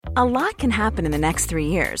A lot can happen in the next 3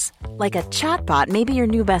 years. Like a chatbot may be your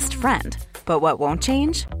new best friend. But what won't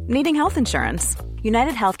change? Needing health insurance.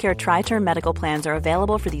 United Healthcare Tri-Term Medical Plans are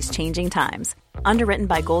available for these changing times. Underwritten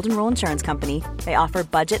by Golden Rule Insurance Company, they offer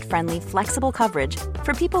budget-friendly, flexible coverage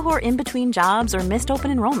for people who are in between jobs or missed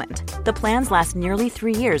open enrollment. The plans last nearly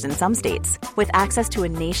 3 years in some states, with access to a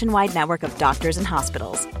nationwide network of doctors and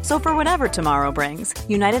hospitals. So for whatever tomorrow brings,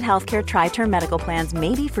 United Healthcare Tri-Term Medical Plans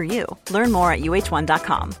may be for you. Learn more at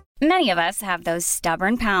uh1.com. Many of us have those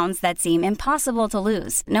stubborn pounds that seem impossible to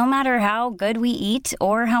lose, no matter how good we eat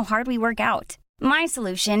or how hard we work out. My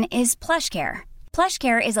solution is PlushCare.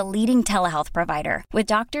 PlushCare is a leading telehealth provider with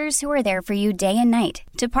doctors who are there for you day and night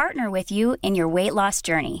to partner with you in your weight loss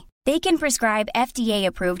journey. They can prescribe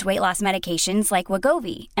FDA-approved weight loss medications like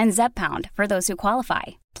Wegovy and Zepbound for those who qualify.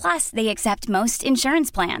 Plus, they accept most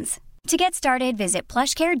insurance plans. To get started, visit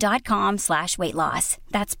plushcare.com/weightloss.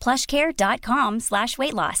 That's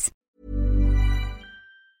plushcare.com/weightloss.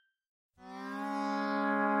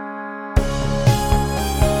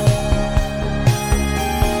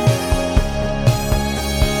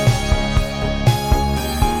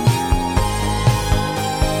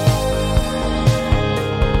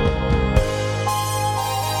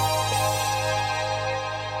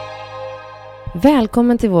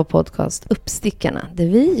 Välkommen till vår podcast Uppstickarna, där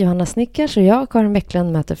vi, Johanna Snickars och jag, Karin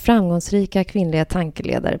Bäcklund, möter framgångsrika kvinnliga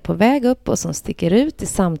tankeledare på väg upp och som sticker ut i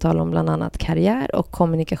samtal om bland annat karriär och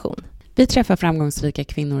kommunikation. Vi träffar framgångsrika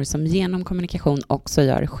kvinnor som genom kommunikation också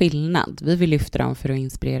gör skillnad. Vi vill lyfta dem för att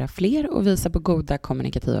inspirera fler och visa på goda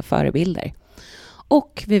kommunikativa förebilder.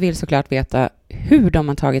 Och vi vill såklart veta hur de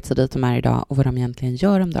har tagit sig dit de är idag och vad de egentligen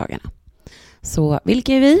gör om dagarna. Så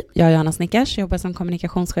vilka är vi? Jag är Johanna Snickars, jobbar som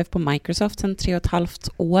kommunikationschef på Microsoft sedan 3,5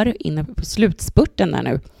 år, inne på slutspurten där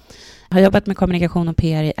nu. Jag har jobbat med kommunikation och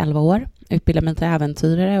PR i 11 år, utbildar mig till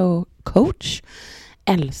äventyrare och coach.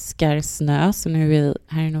 Älskar snö, så nu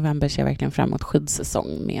här i november ser jag verkligen fram emot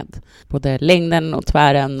skidsäsong med både längden och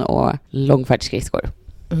tvären och långfärdsskridskor.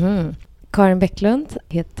 Karin Bäcklund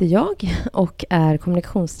heter jag och är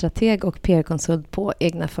kommunikationsstrateg och PR-konsult på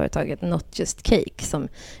egna företaget Not Just Cake, som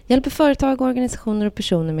hjälper företag, organisationer och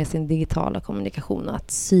personer med sin digitala kommunikation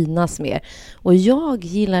att synas mer. Och jag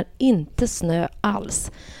gillar inte snö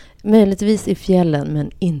alls. Möjligtvis i fjällen,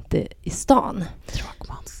 men inte i stan.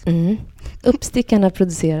 Tråkmans. Uppstickarna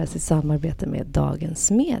produceras i samarbete med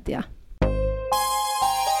Dagens Media.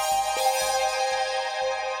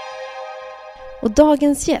 Och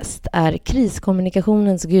dagens gäst är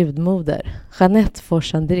kriskommunikationens gudmoder, Jeanette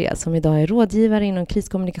Fors-André, som idag är rådgivare inom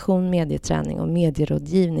kriskommunikation, medieträning och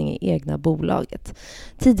medierådgivning i egna bolaget.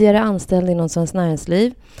 Tidigare anställd inom Svenskt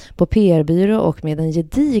Näringsliv, på PR-byrå och med en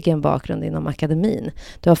gedigen bakgrund inom akademin.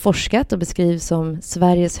 Du har forskat och beskrivs som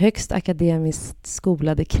Sveriges högst akademiskt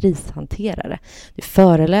skolade krishanterare. Du är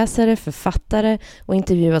föreläsare, författare och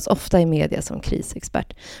intervjuas ofta i media som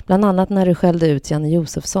krisexpert. Bland annat när du skällde ut Janne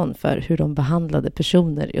Josefsson för hur de behandlade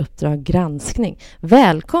personer i Uppdrag granskning.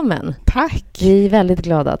 Välkommen! Tack! Vi är väldigt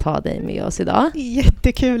glada att ha dig med oss idag.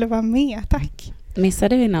 Jättekul att vara med, tack!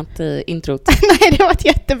 Missade vi något i introt? Nej, det var ett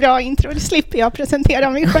jättebra intro. Det slipper jag presentera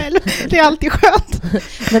mig själv. Det är alltid skönt.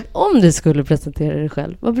 Men om du skulle presentera dig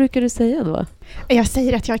själv, vad brukar du säga då? Jag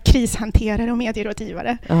säger att jag är krishanterare och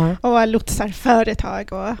medierådgivare. Och lotsar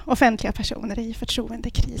företag och offentliga personer i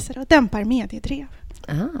förtroendekriser och dämpar mediedrev.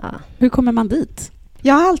 Hur kommer man dit?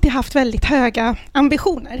 Jag har alltid haft väldigt höga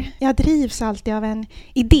ambitioner. Jag drivs alltid av en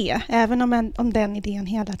idé. Även om den idén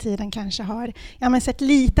hela tiden kanske har sett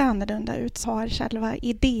lite annorlunda ut, så har själva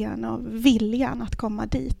idén och viljan att komma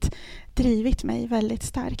dit drivit mig väldigt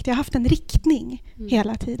starkt. Jag har haft en riktning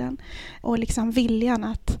hela tiden. Och liksom viljan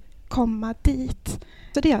att komma dit.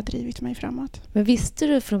 Så det har drivit mig framåt. Men visste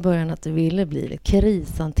du från början att du ville bli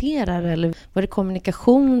krishanterare? Eller var det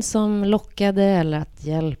kommunikation som lockade, eller att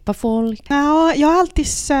hjälpa folk? Ja, jag har alltid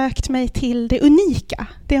sökt mig till det unika.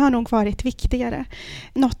 Det har nog varit viktigare.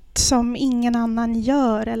 Något som ingen annan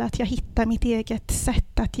gör, eller att jag hittar mitt eget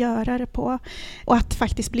sätt att göra det på. Och att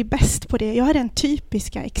faktiskt bli bäst på det. Jag är den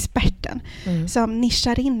typiska experten som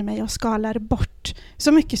nischar in mig och skalar bort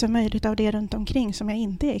så mycket som möjligt av det runt omkring som jag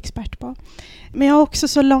inte är expert på. Men jag har också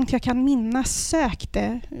så långt jag kan minnas sökt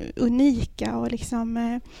det unika. Och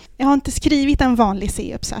liksom, jag har inte skrivit en vanlig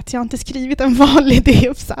C-uppsats. Jag har inte skrivit en vanlig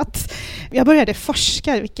D-uppsats. Jag började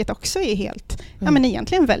forska, vilket också är helt, men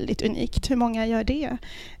egentligen väldigt unikt. Hur många gör det?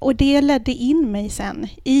 Och det ledde in mig sen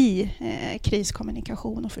i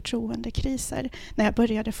kriskommunikation och förtroendekriser. När jag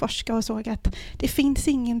började forska och såg att det finns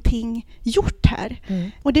ingenting gjort här.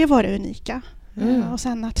 Och det var det unika. Och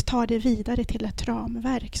sen att ta det vidare till ett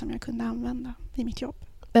ramverk som jag kunde använda i mitt jobb.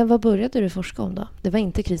 Men vad började du forska om då? Det var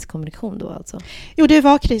inte kriskommunikation då alltså? Jo, det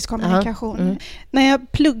var kriskommunikation. Mm. När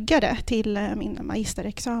jag pluggade till min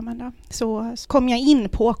magisterexamen då, så kom jag in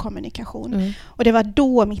på kommunikation. Mm. Och det var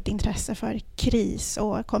då mitt intresse för kris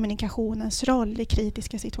och kommunikationens roll i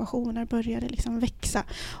kritiska situationer började liksom växa.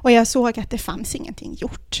 Och jag såg att det fanns ingenting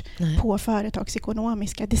gjort på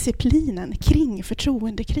företagsekonomiska disciplinen kring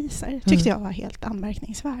förtroendekriser. Tyckte jag var helt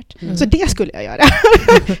anmärkningsvärt. Så det skulle jag göra.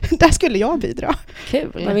 Där skulle jag bidra.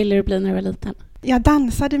 Kul. Vad ville du bli när du var liten? Jag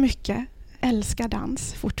dansade mycket, älskar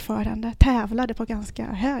dans fortfarande, tävlade på ganska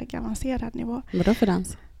hög avancerad nivå. Vadå för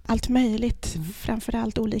dans? Allt möjligt,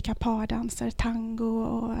 framförallt olika pardanser, tango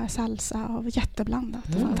och salsa och jätteblandat,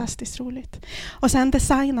 fantastiskt roligt. Och sen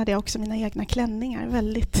designade jag också mina egna klänningar,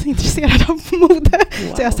 väldigt intresserad av mode.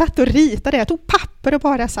 Wow. Så jag satt och ritade, jag tog papper och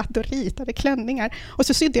bara satt och ritade klänningar och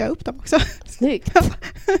så sydde jag upp dem också. Snyggt.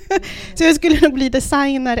 Så jag skulle nog bli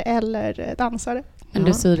designer eller dansare. Men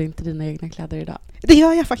du syr inte dina egna kläder idag? Det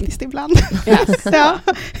gör jag faktiskt ibland. Yes. Ja.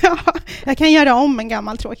 Jag kan göra om en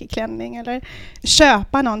gammal tråkig klänning eller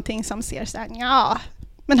köpa någonting som ser så här,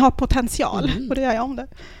 men har potential. Och då gör jag om det.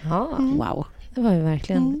 Ja, wow. Det var ju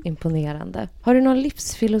verkligen imponerande. Har du någon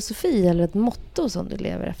livsfilosofi eller ett motto som du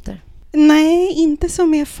lever efter? Nej, inte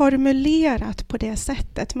som är formulerat på det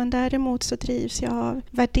sättet. Men däremot så drivs jag av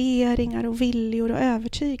värderingar och viljor och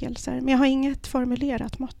övertygelser. Men jag har inget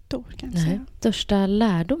formulerat motto, kan jag säga. Största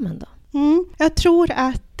lärdomen då? Jag tror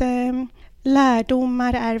att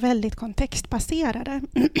lärdomar är väldigt kontextbaserade.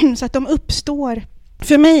 Så att de uppstår,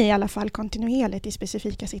 för mig i alla fall, kontinuerligt i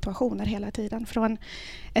specifika situationer hela tiden. Från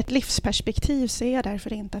ett livsperspektiv så är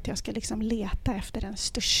därför inte att jag ska liksom leta efter den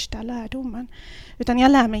största lärdomen. Utan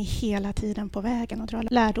jag lär mig hela tiden på vägen och drar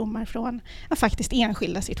lärdomar från faktiskt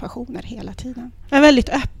enskilda situationer hela tiden. Jag är väldigt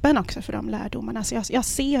öppen också för de lärdomarna. Så jag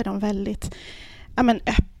ser dem väldigt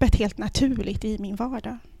öppet, helt naturligt i min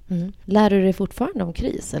vardag. Lär du dig fortfarande om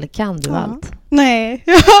kris eller kan du allt? Nej,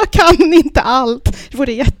 jag kan inte allt. Det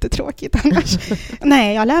vore jättetråkigt annars.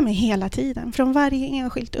 Nej, jag lär mig hela tiden. Från varje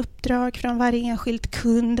enskilt uppdrag, från varje enskild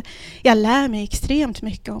kund. Jag lär mig extremt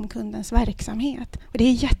mycket om kundens verksamhet. Och det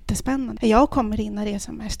är jättespännande. Jag kommer in när det är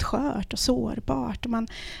som mest skört och sårbart. Och man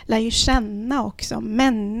lär ju känna också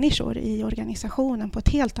människor i organisationen på ett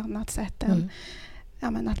helt annat sätt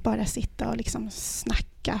än att bara sitta och liksom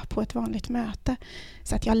snacka på ett vanligt möte.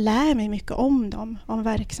 Så att jag lär mig mycket om dem, om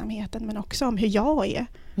verksamheten, men också om hur jag är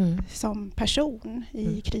som person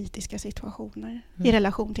i kritiska situationer. I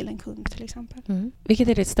relation till en kund till exempel. Vilket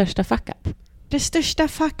är ditt största fuck-up? Det största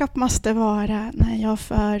fuck-up måste vara när jag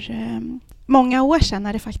för många år sedan,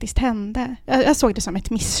 när det faktiskt hände. Jag såg det som ett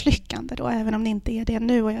misslyckande då, även om det inte är det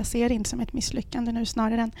nu. Och jag ser det inte som ett misslyckande nu,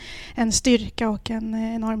 snarare en styrka och en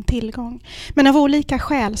enorm tillgång. Men av olika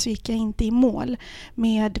skäl så gick jag inte i mål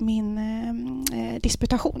med min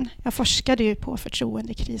disputation. Jag forskade ju på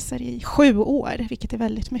förtroendekriser i 7 år, vilket är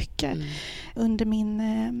väldigt mycket. Under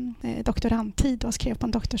min doktorandtid och skrev på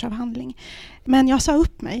en doktorsavhandling. Men jag sa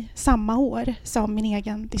upp mig samma år som min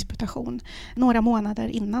egen disputation. Några månader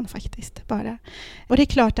innan faktiskt bara. Och det är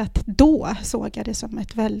klart att då såg jag det som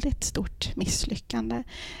ett väldigt stort misslyckande.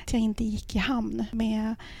 Att jag inte gick i hamn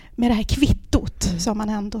med det här kvittot som man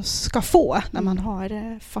ändå ska få när man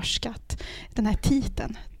har forskat. Den här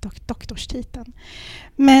titeln, doktorstiteln.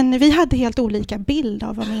 Men vi hade helt olika bild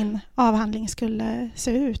av vad min avhandling skulle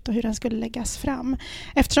se ut och hur den skulle läggas fram.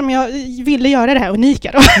 Eftersom jag ville göra det här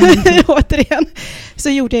unika då, återigen, så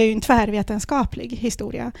gjorde jag ju en tvärvetenskaplig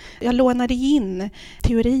historia. Jag lånade in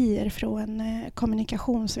teorier från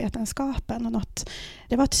kommunikationsvetenskapen och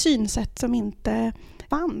det var ett synsätt som inte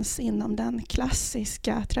fanns inom den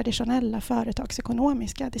klassiska, traditionella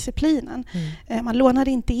företagsekonomiska disciplinen. Man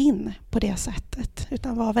lånade inte in på det sättet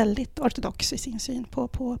utan var väldigt ortodox i sin syn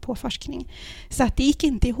på forskning. Så att det gick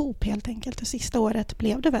inte ihop helt enkelt och sista året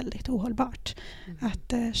blev det väldigt ohållbart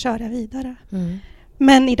att köra vidare.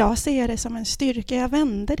 Men idag ser jag det som en styrka. Jag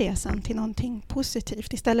vände det sen till någonting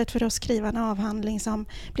positivt. Istället för att skriva en avhandling som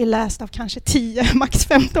blir läst av kanske 10, max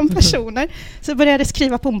 15 personer. Så började jag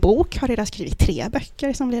skriva på en bok. Har redan skrivit 3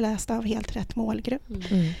 böcker som blir lästa av helt rätt målgrupp.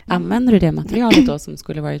 Använder du det materialet då som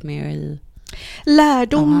skulle varit med i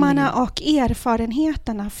lärdomarna och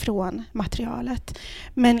erfarenheterna från materialet,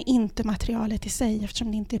 men inte materialet i sig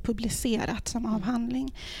eftersom det inte är publicerat som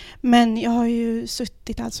avhandling. Men jag har ju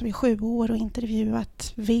suttit alltså i 7 år och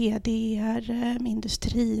intervjuat vd:ar,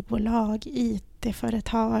 industribolag,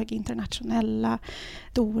 IT-företag, internationella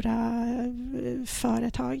stora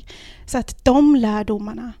företag. Så att de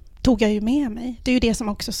lärdomarna tog jag ju med mig. Det är ju det som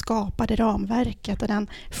också skapade ramverket och den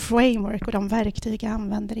framework och de verktyg jag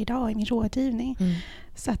använder idag i min rådgivning.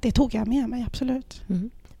 Så att det tog jag med mig, absolut.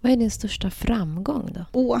 Vad är din största framgång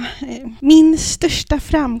då? Min största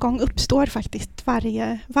framgång uppstår faktiskt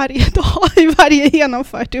varje dag i varje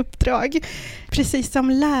genomfört uppdrag. Precis som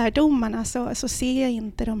lärdomarna så ser jag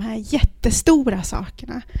inte de här jättestora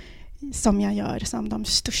sakerna som jag gör som de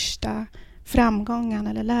största framgångarna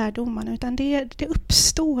eller lärdomarna, utan det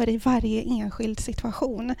uppstår i varje enskild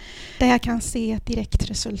situation där jag kan se ett direkt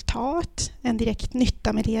resultat, en direkt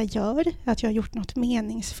nytta med det jag gör, att jag har gjort något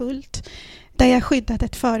meningsfullt, där jag skyddat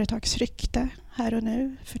ett företags rykte här och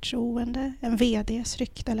nu, förtroende, en vd:s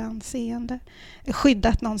rykte eller anseende,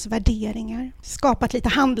 skyddat någons värderingar, skapat lite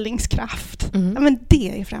handlingskraft. Ja, men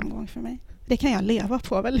det är framgång för mig. Det kan jag leva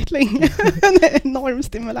på väldigt länge. En enorm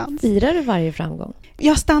stimulans. Firar du varje framgång?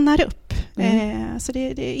 Jag stannar upp. Så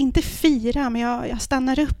det är inte fira, men jag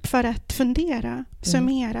stannar upp för att fundera,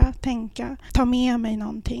 summera, tänka, ta med mig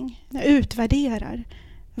någonting. Jag utvärderar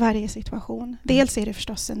varje situation. Dels är det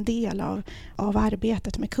förstås en del av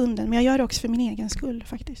arbetet med kunden, men jag gör det också för min egen skull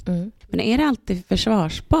faktiskt. Men är det alltid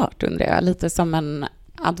försvarsbart, undrar jag? Lite som en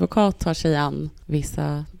advokat tar sig an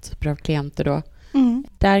vissa typer av klienter då.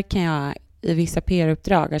 Där kan jag i vissa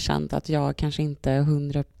PR-uppdrag ha känt att jag kanske inte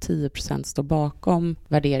 110% står bakom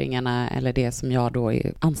värderingarna eller det som jag då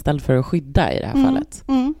är anställd för att skydda i det här fallet.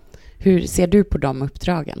 Hur ser du på de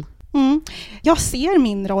uppdragen? Jag ser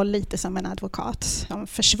min roll lite som en advokat som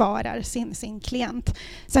försvarar sin klient.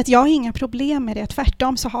 Så att jag har inga problem med det.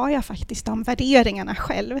 Tvärtom så har jag faktiskt de värderingarna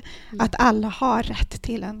själv. Att alla har rätt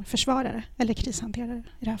till en försvarare eller krishanterare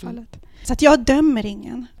i det här fallet. Så att jag dömer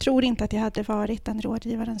ingen. Tror inte att jag hade varit den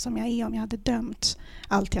rådgivaren som jag är om jag hade dömt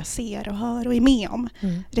allt jag ser och hör och är med om.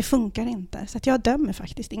 Det funkar inte. Så att jag dömer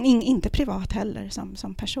faktiskt inte privat heller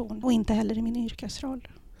som person och inte heller i min yrkesroll.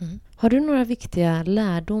 Har du några viktiga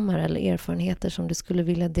lärdomar eller erfarenheter som du skulle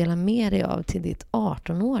vilja dela med dig av till ditt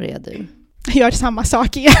 18-åriga du? Jag gör samma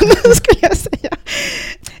sak igen, skulle jag säga.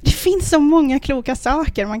 Det finns så många kloka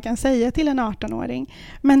saker man kan säga till en 18-åring.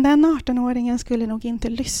 Men den 18-åringen skulle nog inte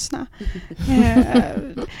lyssna.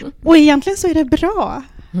 Och egentligen så är det bra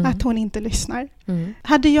att hon inte lyssnar.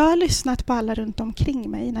 Hade jag lyssnat på alla runt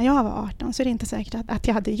omkring mig när jag var 18 så är det inte säkert att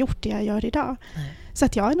jag hade gjort det jag gör idag. Så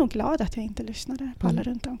att jag är nog glad att jag inte lyssnade på alla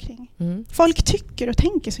runt omkring. Folk tycker och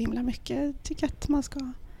tänker så himla mycket. Jag tycker att man ska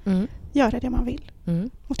göra det man vill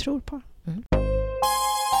och tror på.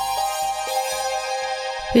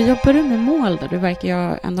 Hur jobbar du med mål då? Du verkar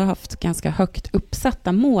ju ändå ha haft ganska högt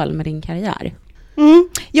uppsatta mål med din karriär.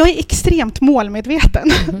 Jag är extremt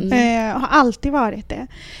målmedveten. Har alltid varit det.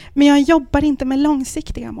 Men jag jobbar inte med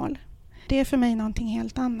långsiktiga mål. Det är för mig någonting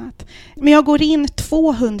helt annat. Men jag går in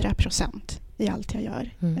 200% i allt jag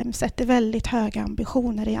gör. Jag sätter väldigt höga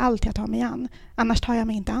ambitioner i allt jag tar mig an. Annars tar jag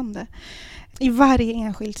mig inte an det. I varje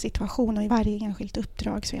enskild situation och i varje enskilt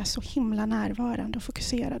uppdrag så är jag så himla närvarande och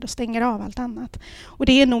fokuserad och stänger av allt annat. Och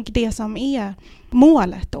det är nog det som är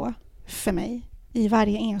målet då för mig i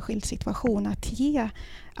varje enskild situation, att ge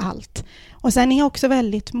allt. Och sen är jag också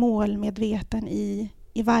väldigt målmedveten i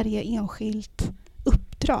varje enskilt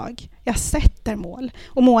uppdrag. Jag sätter mål.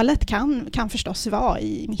 Och målet kan förstås vara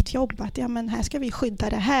i mitt jobb att här ska vi skydda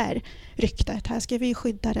det här ryktet. Här ska vi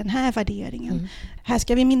skydda den här värderingen. Här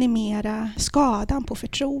ska vi minimera skadan på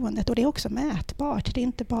förtroendet. Och det är också mätbart. Det är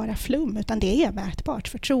inte bara flum utan det är mätbart.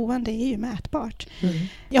 Förtroende är ju mätbart.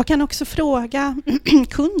 Jag kan också fråga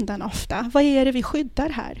kunden ofta. Vad är det vi skyddar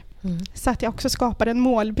här? Så att jag också skapar en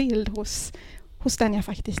målbild hos den jag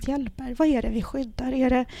faktiskt hjälper. Vad är det vi skyddar? Är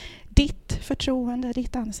det ditt förtroende,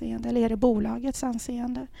 ditt anseende eller är det bolagets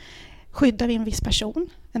anseende? Skyddar vi en viss person,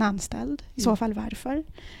 en anställd? I så fall varför?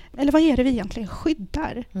 Eller vad är det vi egentligen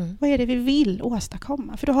skyddar? Vad är det vi vill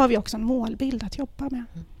åstadkomma? För då har vi också en målbild att jobba med.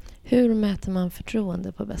 Hur mäter man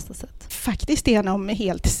förtroende på bästa sätt? Faktiskt genom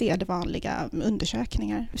helt sedvanliga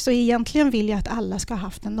undersökningar. Så egentligen vill jag att alla ska ha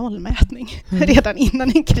haft en nollmätning redan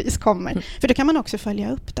innan en kris kommer. För då kan man också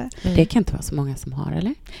följa upp det. Det kan inte vara så många som har,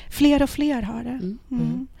 eller? Fler och fler har det.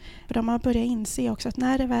 För de har börjat inse också att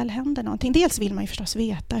när det väl händer någonting. Dels vill man ju förstås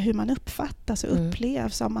veta hur man uppfattas och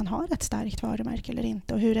upplevs om man har ett starkt varumärke eller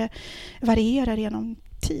inte. Och hur det varierar genom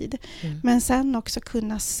tid. Men sen också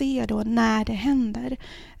kunna se då när det händer.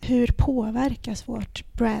 Hur påverkas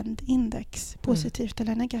vårt brandindex positivt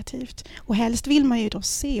eller negativt? Och helst vill man ju då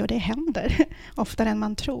se, och det händer oftare än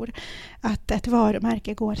man tror, att ett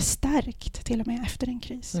varumärke går starkt till och med efter en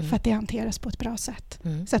kris. För att det hanteras på ett bra sätt.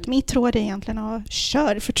 Så att mitt råd är egentligen att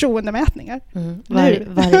köra förtroendemätningar.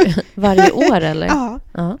 Varje år eller? Ja.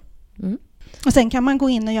 Och sen kan man gå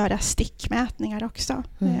in och göra stickmätningar också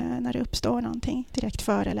när det uppstår någonting direkt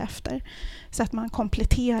före eller efter. Så att man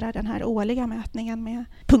kompletterar den här årliga mätningen med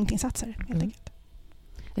punktinsatser helt enkelt.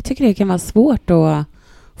 Jag tycker det kan vara svårt att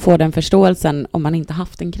få den förståelsen om man inte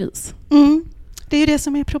haft en kris. Det är ju det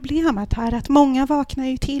som är problemet här, att många vaknar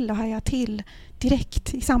ju till och hajar till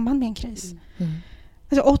direkt i samband med en kris.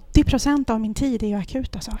 Alltså 80% av min tid är ju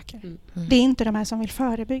akuta saker. Det är inte de här som vill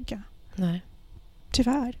förebygga. Nej.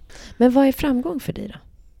 Tyvärr. Men vad är framgång för dig då?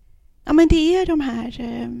 Ja, men det är de här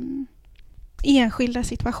enskilda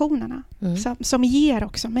situationerna som ger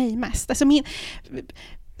också mig mest. Alltså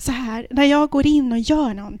så här, när jag går in och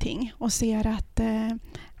gör någonting och ser att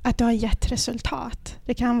det har gett resultat.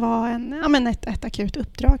 Det kan vara ett akut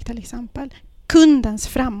uppdrag till exempel. Kundens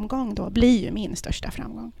framgång då blir ju min största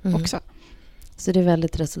framgång också. Så det är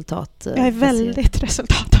väldigt resultat. Jag är väldigt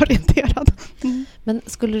resultatorienterad. Men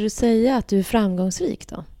skulle du säga att du är framgångsrik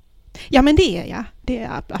då? Ja, men det är jag. Det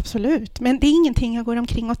är absolut. Men det är ingenting jag går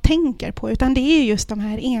omkring och tänker på, utan det är just de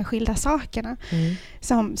här enskilda sakerna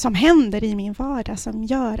som händer i min vardag som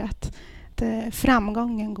gör att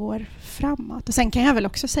framgången går framåt. Och sen kan jag väl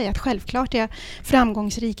också säga att självklart är jag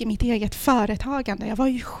framgångsrik i mitt eget företagande. Jag var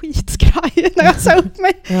ju skitskraj när jag sa upp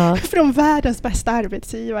mig från världens bästa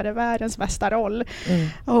arbetsgivare, världens bästa roll.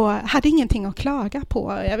 Och hade ingenting att klaga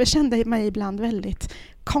på. Jag kände mig ibland väldigt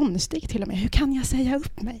konstig till och med. Hur kan jag säga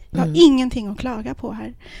upp mig? Jag har ingenting att klaga på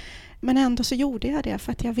här. Men ändå så gjorde jag det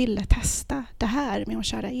för att jag ville testa det här med att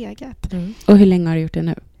köra eget. Och hur länge har du gjort det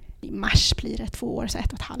nu? I mars blir det 2 år, så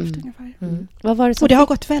 1,5 ungefär. Vad var det och det har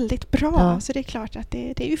gått väldigt bra, så det är klart att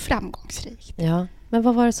det är ju framgångsrikt. Ja. Men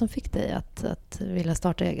vad var det som fick dig att vilja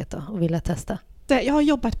starta eget då och vilja testa? Jag har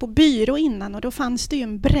jobbat på byrå innan och då fanns det ju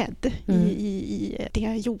en bredd i det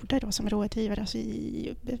jag gjorde då som rådgivare, alltså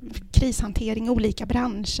i krishantering, olika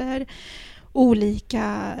branscher,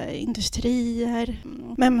 olika industrier.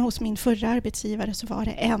 Men hos min förra arbetsgivare så var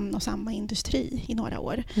det en och samma industri i några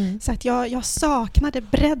år. Så att jag saknade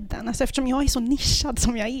bredden. Alltså eftersom jag är så nischad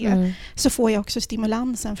som jag är så får jag också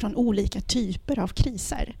stimulansen från olika typer av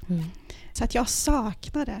kriser. Så att jag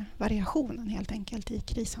saknade variationen helt enkelt i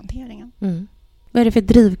krishanteringen. Vad är det för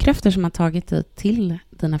drivkrafter som har tagit dig till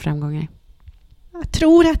dina framgångar? Jag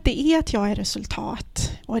tror att det är att jag är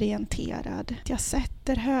resultatorienterad. Jag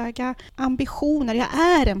sätter höga ambitioner. Jag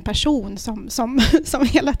är en person som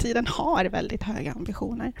hela tiden har väldigt höga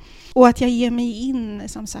ambitioner. Och att jag ger mig in,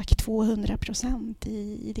 som sagt, 200%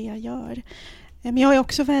 i det jag gör. Men jag är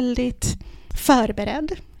också väldigt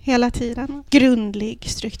förberedd hela tiden. Grundlig,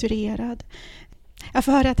 strukturerad. Jag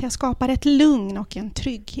får höra att jag skapar ett lugn och en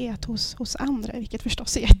trygghet hos andra, vilket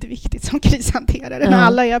förstås är jätteviktigt som krishanterare. När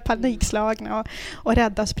alla är panikslagna och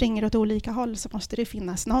rädda och springer åt olika håll så måste det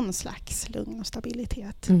finnas någon slags lugn och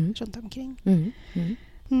stabilitet runt omkring.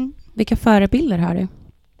 Vilka förebilder har du?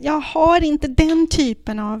 Jag har inte den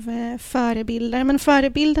typen av förebilder, men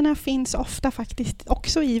förebilderna finns ofta faktiskt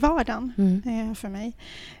också i vardagen för mig.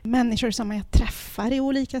 Människor som jag träffar i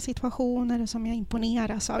olika situationer och som jag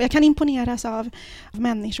imponeras av. Jag kan imponeras av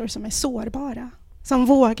människor som är sårbara, som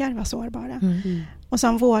vågar vara sårbara och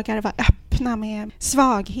som vågar vara öppna med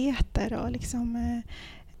svagheter och liksom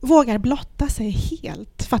vågar blotta sig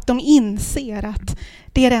helt för att de inser att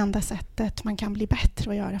det är det enda sättet man kan bli bättre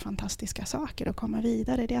och göra fantastiska saker och komma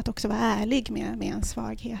vidare. Det är att också vara ärlig med ens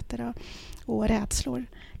svagheter och rädslor.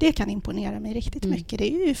 Det kan imponera mig riktigt mycket.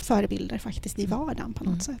 Det är ju förebilder faktiskt i vardagen på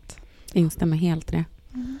något sätt. Instämmer helt i det.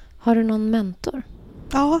 Har du någon mentor?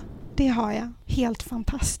 Ja, det har jag. Helt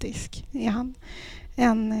fantastisk är han.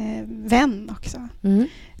 En vän också.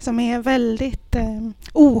 Som är väldigt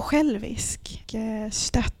osjälvisk,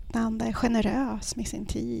 stöttande, generös med sin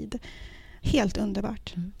tid. Helt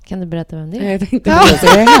underbart. Kan du berätta vem det är? Jag tänkte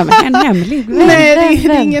en hemlig vän. Nej, det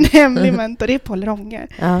är ingen hemlig mentor. Det är Paul Ronge.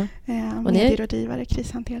 Medierådgivare,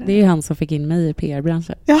 krishanterare. Det är han som fick in mig i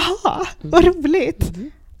PR-branschen. Jaha, vad roligt.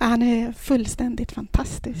 Han är fullständigt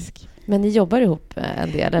fantastisk. Men ni jobbar ihop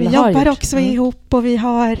en del? Eller vi jobbar också ihop och vi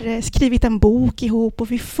har skrivit en bok ihop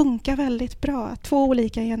och vi funkar väldigt bra. 2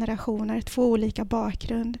 olika generationer, 2 olika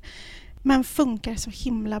bakgrund. Men funkar så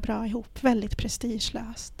himla bra ihop. Väldigt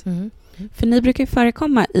prestigelöst. För ni brukar ju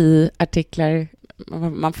förekomma i artiklar,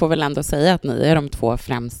 man får väl ändå säga att ni är de 2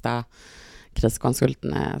 främsta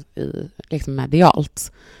kriskonsulterna liksom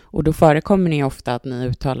medialt. Och då förekommer ni ofta att ni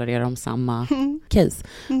uttalar er om samma case.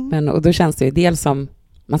 Och då känns det ju dels som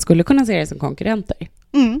man skulle kunna se det som konkurrenter.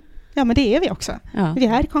 Ja, men det är vi också. Ja. Vi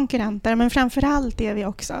är konkurrenter, men framförallt är vi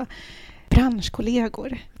också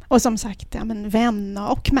branschkollegor. Och som sagt, vän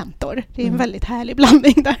och mentor. Det är en väldigt härlig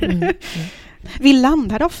blandning där. Vi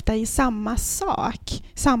landar ofta i samma sak,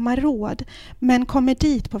 samma råd, men kommer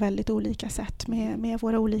dit på väldigt olika sätt med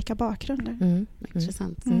våra olika bakgrunder.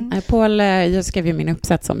 Intressant. Paul, jag skrev ju min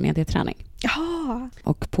uppsats om medieträning. Ja.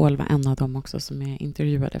 Och Paul var en av dem också som jag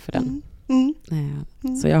intervjuade för den.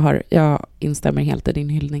 Så jag instämmer helt i din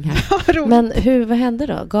hyllning här. Men vad hände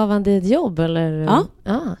då? Gav han dig ett jobb? Eller?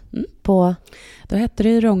 Ja. På? Då hette det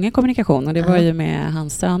ju Rånge Kommunikation och det var ju med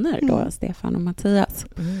hans söner då, Stefan och Mattias.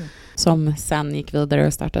 Som sen gick vidare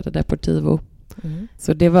och startade Deportivo.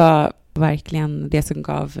 Så det var verkligen det som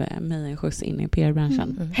gav mig en skjuts in i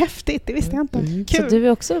PR-branschen. Häftigt, det visste jag inte. Kul. Så du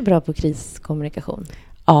är också bra på kriskommunikation?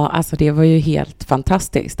 Ja, alltså det var ju helt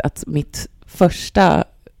fantastiskt att mitt första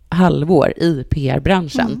halvår i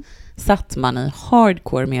PR-branschen satt man i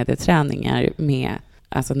hardcore medieträningar med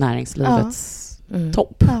alltså näringslivets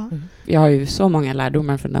topp. Jag har ju så många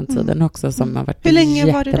lärdomar från den tiden också som har varit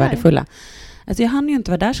jättevärdefulla. Alltså jag hann ju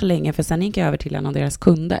inte vara där så länge för sen gick jag över till en av deras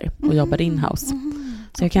kunder och jobbade in-house.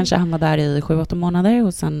 Så jag kanske hann vara där i 7-8 månader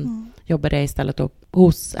och sen jobbade jag istället då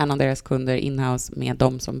hos en av deras kunder in-house med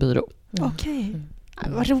dem som byrå. Okej.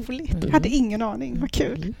 Vad roligt. Jag hade ingen aning. Vad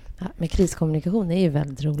kul. Ja, men kriskommunikation är ju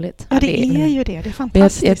väldigt roligt. Ja, det är ju det. Det är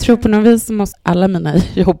fantastiskt. Jag tror på något vis måste alla mina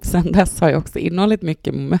jobb sen dess har ju också innehållit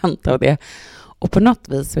mycket moment av det. Och på något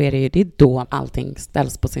vis så är det ju då allting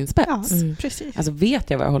ställs på sin spets. Ja, precis. Alltså vet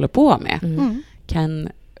jag vad jag håller på med? Kan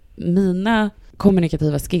mina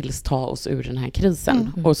kommunikativa skills ta oss ur den här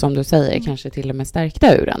krisen? Och som du säger, kanske till och med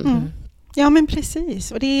stärkta ur den. Ja, men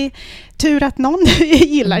precis. Och det är tur att någon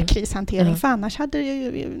gillar krishantering, för annars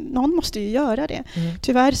hade någon måste ju göra det.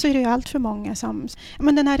 Tyvärr så är det ju allt för många som...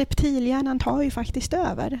 Men den här reptilhjärnan tar ju faktiskt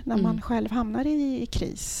över när man själv hamnar i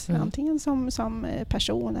kris. Antingen som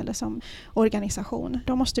person eller som organisation.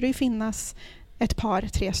 Då måste det ju finnas ett par,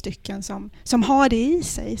 3 stycken som har det i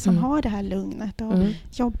sig, som har det här lugnet och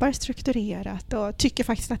jobbar strukturerat och tycker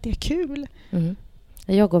faktiskt att det är kul.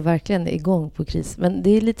 Jag går verkligen igång på kris. Men det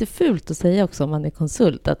är lite fult att säga också om man är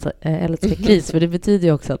konsult att älska kris. För det betyder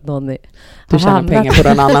ju också att någon du tjänar pengar på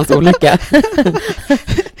någon annans olycka.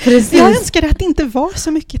 Jag önskar att det inte var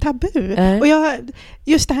så mycket tabu. Och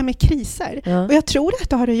just det här med kriser. Och jag tror att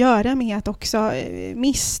det har att göra med att också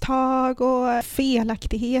misstag och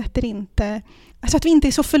felaktigheter inte... Alltså att vi inte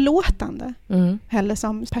är så förlåtande heller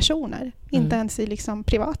som personer. Inte ens i liksom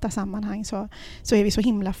privata sammanhang så är vi så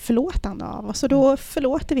himla förlåtande av oss. Och då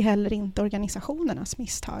förlåter vi heller inte organisationernas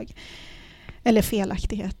misstag eller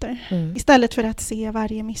felaktigheter. Istället för att se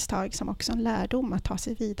varje misstag som också en lärdom att ta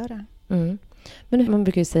sig vidare. Men man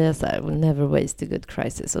brukar ju säga så här, never waste a good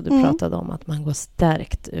crisis. Och du pratade om att man går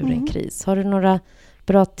stärkt ur en kris. Har du några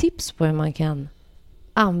bra tips på hur man kan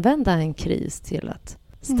använda en kris till att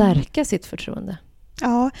stärka sitt förtroende?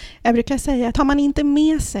 Ja, jag brukar säga att har man inte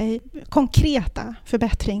med sig konkreta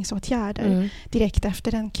förbättringsåtgärder direkt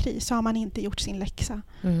efter en kris så har man inte gjort sin läxa.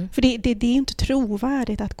 För det är inte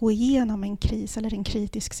trovärdigt att gå igenom en kris eller en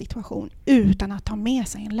kritisk situation utan att ta med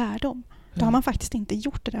sig en lärdom. Då har man faktiskt inte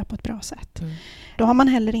gjort det där på ett bra sätt. Då har man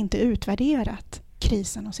heller inte utvärderat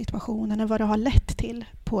krisen och situationen och vad det har lett till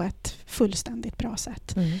på ett fullständigt bra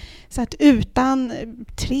sätt. Så att utan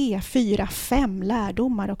 3, 4, 5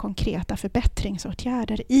 lärdomar och konkreta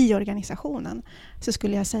förbättringsåtgärder i organisationen så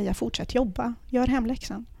skulle jag säga fortsätt jobba, gör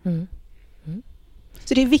hemläxan.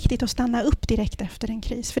 Så det är viktigt att stanna upp direkt efter en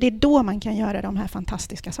kris. För det är då man kan göra de här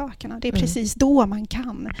fantastiska sakerna. Det är precis då man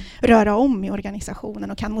kan röra om i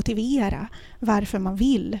organisationen och kan motivera varför man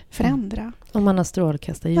vill förändra. Om man har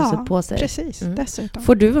strålkastarljuset på sig. Precis. Dessutom.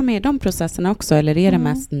 Får du vara med i de processerna också eller är det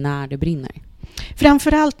mest när det brinner?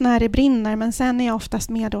 Framförallt när det brinner, men sen är jag oftast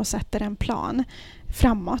med och sätter en plan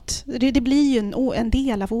framåt. Det blir ju en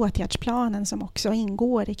del av åtgärdsplanen som också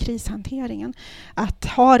ingår i krishanteringen. Att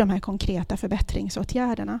ha de här konkreta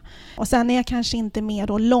förbättringsåtgärderna. Och sen är jag kanske inte med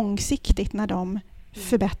då långsiktigt när de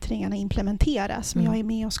förbättringarna implementeras. Men jag är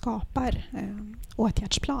med och skapar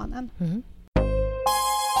åtgärdsplanen.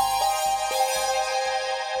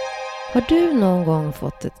 Har du någon gång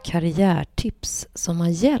fått ett karriärtips som har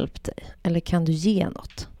hjälpt dig? Eller kan du ge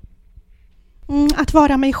något? Att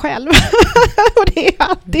vara mig själv. Och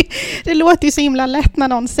det låter ju så himla lätt när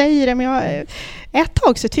någon säger det, men ett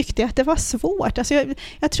tag så tyckte jag att det var svårt. Alltså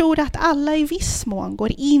jag tror att alla i viss mån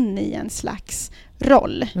går in i en slags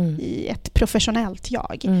roll i ett professionellt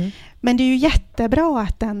jag. Men det är ju jättebra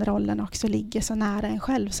att den rollen också ligger så nära en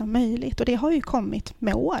själv som möjligt. Och det har ju kommit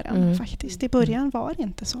med åren faktiskt. I början var det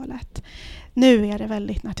inte så lätt. Nu är det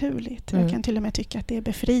väldigt naturligt. Jag kan till och med tycka att det är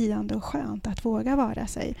befriande och skönt att våga vara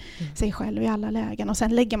sig själv i alla lägen. Och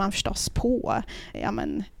sen lägger man förstås på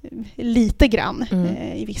lite grann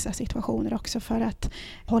i vissa situationer också för att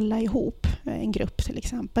hålla ihop en grupp till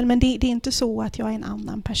exempel. Men det är inte så att jag är en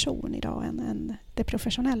annan person idag än det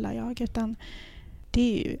professionella jag, utan det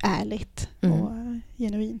är ju ärligt och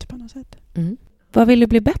genuint på något sätt. Vad vill du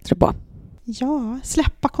bli bättre på? Ja,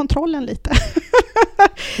 släppa kontrollen lite.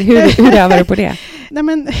 Hur övar du på det? Nej,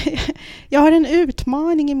 men, jag har en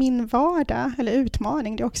utmaning i min vardag. Eller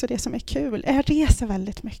utmaning, det är också det som är kul. Jag reser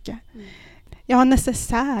väldigt mycket. Jag har en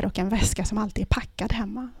necessär och en väska som alltid är packad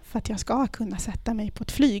hemma. För att jag ska kunna sätta mig på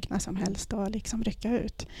ett flyg när som helst och liksom rycka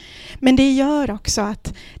ut. Men det gör också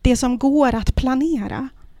att det som går att planera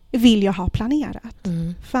vill jag ha planerat.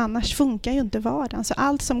 För annars funkar ju inte vardagen. Så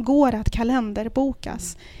allt som går att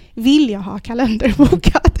kalenderbokas vill jag ha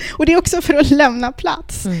kalenderbokat. Och det är också för att lämna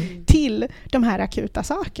plats till de här akuta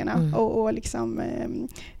sakerna och liksom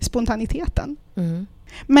spontaniteten.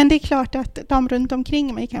 Men det är klart att de runt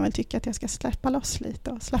omkring mig kan väl tycka att jag ska släppa loss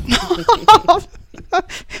lite och slappna av.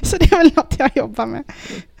 Så det är väl något jag jobbar med.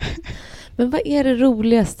 Men vad är det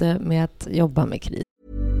roligaste med att jobba med kris?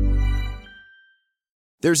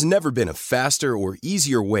 There's never been a faster or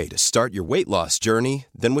easier way to start your weight loss journey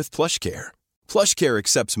than with PlushCare. PlushCare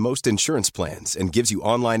accepts most insurance plans and gives you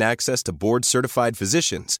online access to board-certified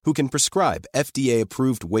physicians who can prescribe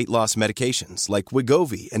FDA-approved weight loss medications like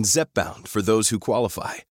Wegovy and Zepbound for those who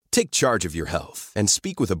qualify. Take charge of your health and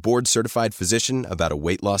speak with a board-certified physician about a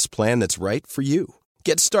weight loss plan that's right for you.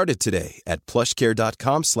 Get started today at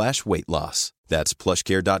plushcare.com/weightloss. That's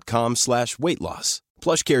plushcare.com/weightloss.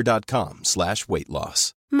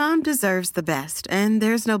 plushcare.com/weightloss. Mom deserves the best, and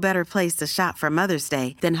there's no better place to shop for Mother's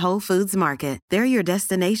Day than Whole Foods Market. They're your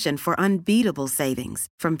destination for unbeatable savings,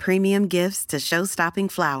 from premium gifts to show-stopping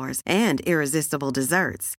flowers and irresistible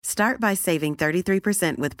desserts. Start by saving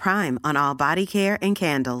 33% with Prime on all body care and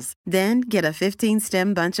candles. Then get a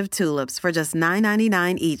 15-stem bunch of tulips for just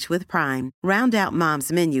 $9.99 each with Prime. Round out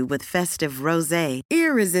Mom's menu with festive rosé,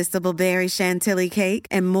 irresistible berry chantilly cake,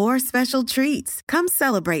 and more special treats. Come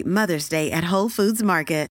celebrate Mother's Day at Whole Foods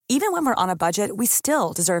Market. Even when we're on a budget, we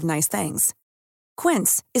still deserve nice things.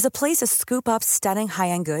 Quince is a place to scoop up stunning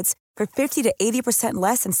high-end goods for 50 to 80%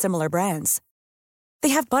 less than similar brands.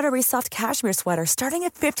 They have buttery soft cashmere sweaters starting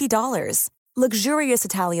at $50, luxurious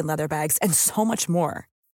Italian leather bags, and so much more.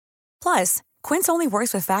 Plus, Quince only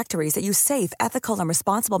works with factories that use safe, ethical, and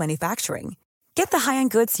responsible manufacturing. Get the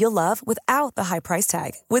high-end goods you'll love without the high price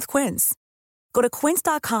tag with Quince. Go to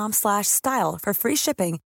quince.com/style for free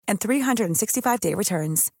shipping and 365-day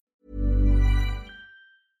returns.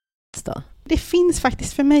 Det finns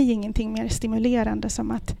faktiskt för mig ingenting mer stimulerande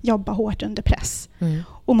som att jobba hårt under press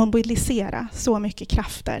och mobilisera så mycket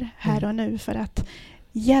krafter här och nu för att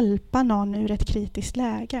hjälpa någon ur ett kritiskt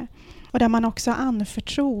läge. Och där man också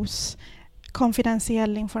anförtros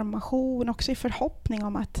konfidentiell information, också i förhoppning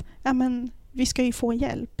om att vi ska ju få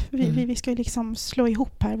hjälp. Vi ska ju liksom slå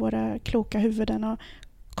ihop här våra kloka huvuden och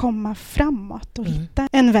komma framåt och hitta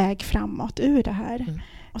en väg framåt ur det här.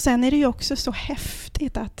 Och sen är det ju också så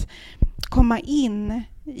häftigt att komma in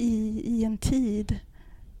i en tid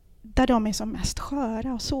där de är som mest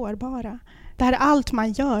sköra och sårbara. Där allt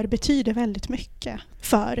man gör betyder väldigt mycket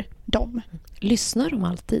för dem. Lyssnar de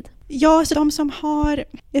alltid? Ja, så de som har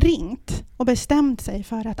ringt och bestämt sig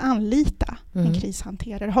för att anlita en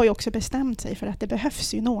krishanterare har ju också bestämt sig för att det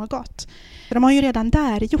behövs ju något. De har ju redan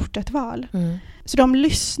där gjort ett val. Så de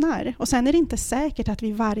lyssnar, och sen är det inte säkert att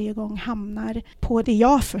vi varje gång hamnar på det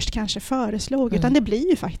jag först kanske föreslog, utan det blir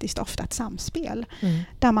ju faktiskt ofta ett samspel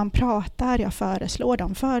där man pratar, jag föreslår,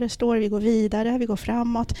 de föreslår, vi går vidare, vi går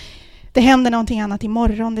framåt. Det händer någonting annat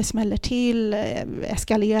imorgon, det smäller till,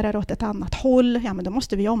 eskalerar åt ett annat håll. Ja, men då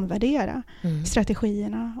måste vi omvärdera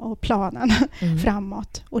strategierna och planen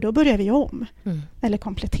framåt. Och då börjar vi om eller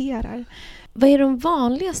kompletterar. Vad är de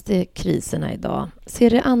vanligaste kriserna idag? Ser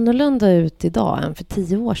det annorlunda ut idag än för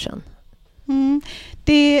 10 år sedan?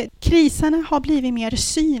 Kriserna har blivit mer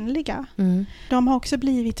synliga. De har också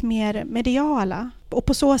blivit mer mediala och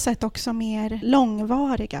på så sätt också mer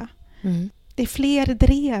långvariga. Det är fler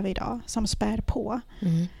drev idag som spär på.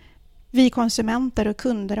 Vi konsumenter och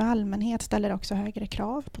kunder och allmänhet ställer också högre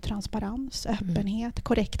krav på transparens, öppenhet,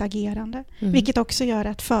 korrekt agerande. Vilket också gör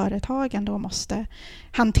att företagen då måste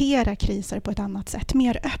hantera kriser på ett annat sätt.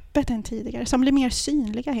 Mer öppet än tidigare. Som blir mer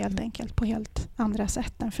synliga helt enkelt på helt andra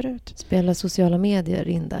sätt än förut. Spelar sociala medier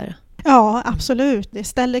in där? Ja, absolut. Det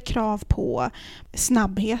ställer krav på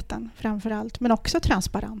snabbheten framförallt. Men också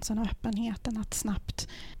transparensen och öppenheten att snabbt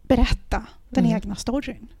berätta den egna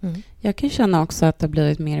storyn. Jag kan känna också att det har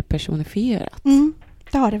blivit mer personifierat.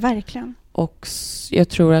 Det har det verkligen. Och jag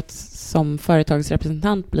tror att som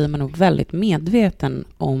företagsrepresentant blir man nog väldigt medveten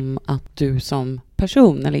om att du som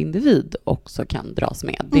person eller individ också kan dras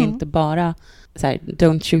med. Det är inte bara så här,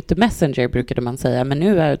 don't shoot the messenger brukade man säga, men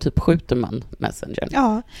nu är det typ skjuter man messenger.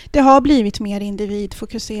 Ja, det har blivit mer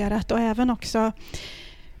individfokuserat och även också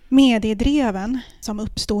mediedreven som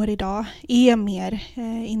uppstår idag är mer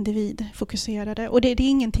individfokuserade. Och det är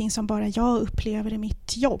ingenting som bara jag upplever i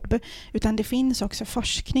mitt jobb, utan det finns också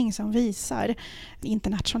forskning som visar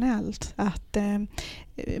internationellt att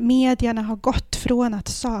medierna har gått från att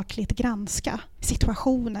sakligt granska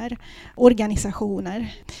situationer,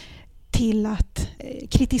 organisationer, till att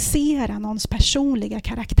kritisera någons personliga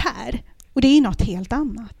karaktär. Och det är något helt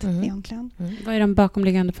annat egentligen. Vad är de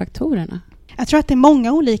bakomliggande faktorerna? Jag tror att det är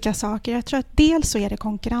många olika saker. Jag tror att dels så är det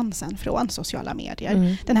konkurrensen från sociala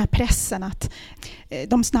medier. Den här pressen att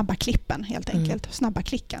de snabba klippen helt enkelt, snabba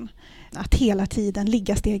klicken. Att hela tiden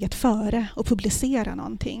ligga steget före och publicera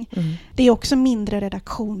någonting. Det är också mindre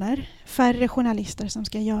redaktioner, färre journalister som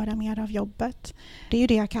ska göra mer av jobbet. Det är ju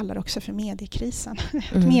det jag kallar också för mediekrisen.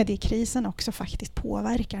 Att mediekrisen också faktiskt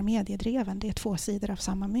påverkar mediedreven. Det är två sidor av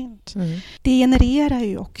samma mynt. Det genererar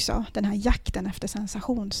ju också den här jakten efter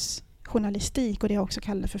sensationsjournalistik, och det jag också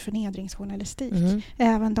kallar för förnedringsjournalistik.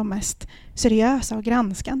 Även de mest seriösa och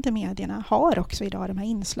granskande medierna har också idag de här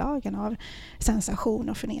inslagen av sensation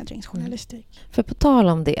och förnedringsjournalistik. För på tal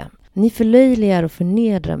om det, ni förlöjligar och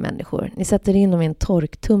förnedrar människor. Ni sätter in dem i en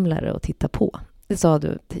torktumlare och tittar på. Det sa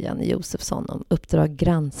du till Janne Josefsson om Uppdrag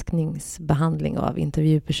granskningsbehandling av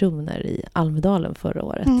intervjupersoner i Almedalen förra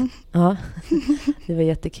året. Ja, det var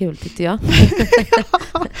jättekul tyckte jag.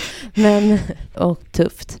 Och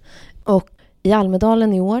tufft. Och i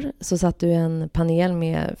Almedalen i år så satt du en panel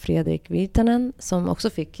med Fredrik Virtanen som också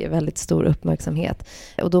fick väldigt stor uppmärksamhet.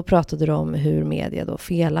 Och då pratade du om hur media då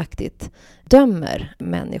felaktigt dömer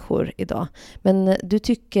människor idag. Men du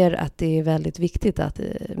tycker att det är väldigt viktigt att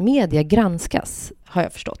media granskas, har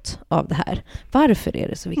jag förstått, av det här. Varför är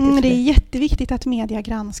det så viktigt? Det är jätteviktigt att media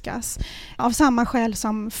granskas. Av samma skäl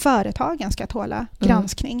som företagen ska tåla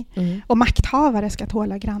granskning och makthavare ska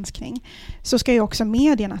tåla granskning, så ska ju också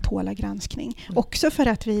medierna tåla granskning. Också för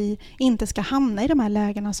att vi inte ska hamna i de här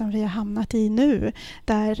lägena som vi har hamnat i nu,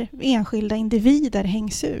 där enskilda individer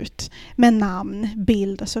hängs ut med namn,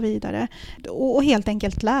 bild och så vidare. Och helt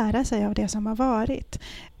enkelt lära sig av det som har varit.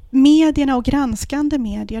 Medierna och granskande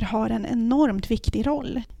medier har en enormt viktig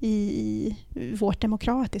roll i vårt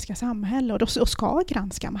demokratiska samhälle, och då ska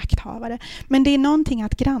granska makthavare. Men det är någonting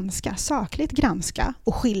att granska, sakligt granska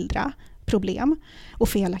och skildra problem och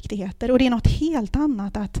felaktigheter. Och det är något helt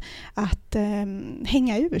annat att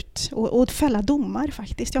hänga ut och fälla domar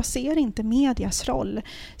faktiskt. Jag ser inte medias roll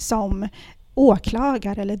som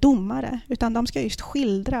åklagare eller domare, utan de ska just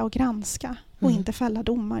skildra och granska och inte fälla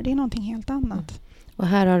domar. Det är någonting helt annat. Och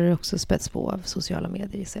här har du också spets på av sociala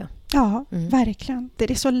medier, ser jag. Ja, verkligen.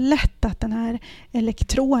 Det är så lätt att den här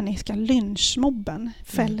elektroniska lynchmobben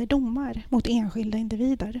fäller domar mot enskilda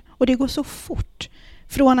individer. Och det går så fort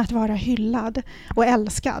från att vara hyllad och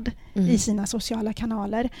älskad i sina sociala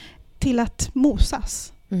kanaler till att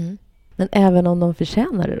mosas. Men även om de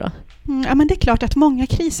förtjänar det då? Ja, men det är klart att många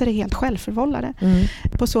kriser är helt självförvållade.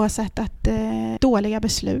 På så sätt att dåliga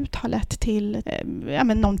beslut har lett till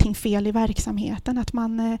någonting fel i verksamheten. Att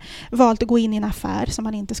man valt att gå in i en affär som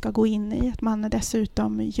man inte ska gå in i. Att man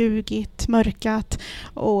dessutom ljugit, mörkat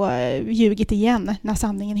och ljugit igen när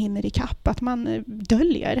sanningen hinner ikapp. Att man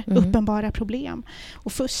döljer uppenbara problem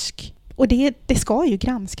och fusk. Och det ska ju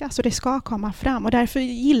granskas och det ska komma fram. Och därför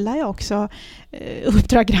gillar jag också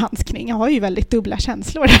Uppdrag granskning. Jag har ju väldigt dubbla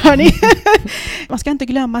känslor. Hörni. Man ska inte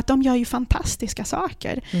glömma att de gör ju fantastiska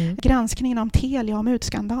saker. Granskningen om Telia, om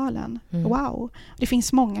utskandalen. Wow, det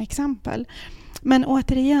finns många exempel. Men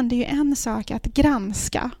återigen, det är ju en sak att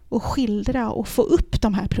granska och skildra och få upp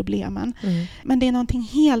de här problemen. Men det är någonting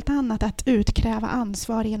helt annat att utkräva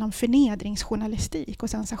ansvar genom förnedringsjournalistik och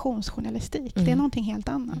sensationsjournalistik. Det är någonting helt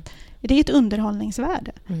annat. Det är ett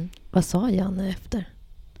underhållningsvärde. Vad sa Janne efter?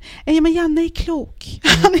 Ja, men Janne är klok.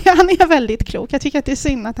 Han är väldigt klok. Jag tycker att det är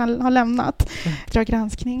synd att han har lämnat Uppdrag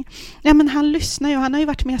granskning. Ja, men han lyssnar ju. Han har ju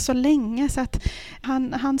varit med så länge så att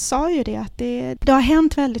han sa ju det att det har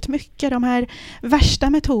hänt väldigt mycket. De här värsta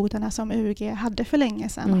metoderna som UG hade för länge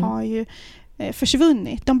sedan har ju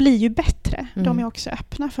försvunnit. De blir ju bättre. De är också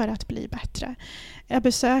öppna för att bli bättre. Jag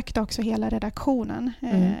besökte också hela redaktionen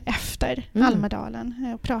efter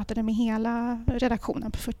Almedalen och pratade med hela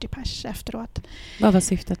redaktionen på 40 pers efteråt. Vad var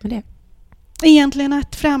syftet med det? Egentligen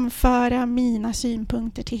att framföra mina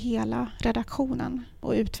synpunkter till hela redaktionen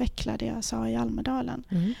och utveckla det jag sa i Almedalen.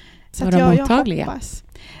 Så var att de jag mottagliga? hoppas.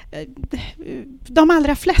 De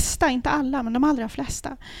allra flesta, inte alla, men de allra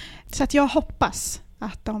flesta. Så att jag hoppas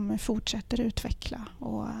att de fortsätter utveckla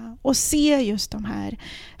och se just de här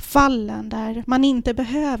fallen där man inte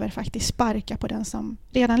behöver faktiskt sparka på den som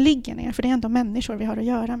redan ligger ner, för det är ändå människor vi har att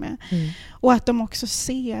göra med. Och att de också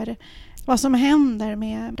ser vad som händer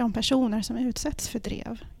med de personer som utsätts för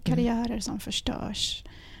drev. Karriärer som förstörs.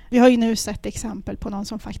 Vi har ju nu sett exempel på någon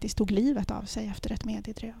som faktiskt tog livet av sig efter ett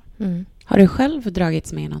mediedrev. Har du själv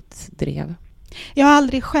dragits med något drev? Jag har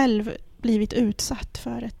aldrig själv blivit utsatt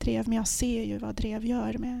för ett drev, men jag ser ju vad drev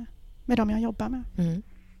gör med de jag jobbar med.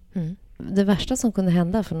 Det värsta som kunde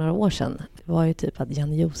hända för några år sedan var ju typ att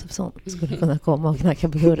Janne Josefsson skulle kunna komma och knacka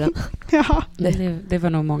på dörren. Ja. Det var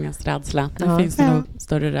nog mångas rädsla. Nu finns det nog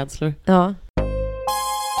större rädslor. Ja.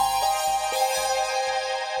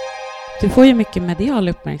 Du får ju mycket medial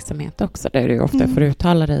uppmärksamhet också, där du ofta får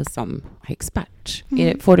uttala dig som expert.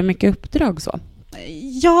 Får du mycket uppdrag så?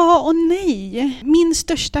 Ja och nej. Min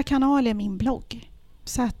största kanal är min blogg.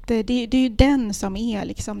 Så att det är ju den som är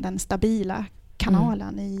liksom den stabila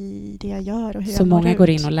kanalen i det jag gör. Och hur så många går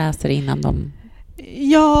in och läser innan de...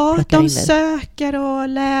 Ja, de söker och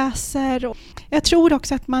läser. Och jag tror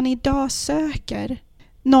också att man idag söker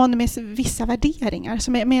någon med vissa värderingar,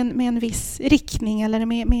 som med en viss riktning eller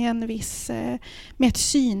med ett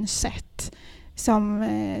synsätt som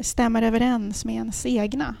stämmer överens med ens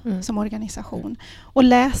egna som organisation. Och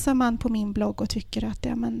läser man på min blogg och tycker att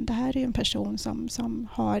det här är en person som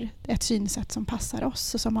har ett synsätt som passar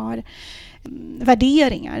oss och som har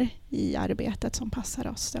värderingar i arbetet som passar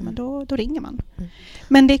oss, då ringer man.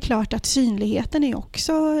 Men det är klart att synligheten är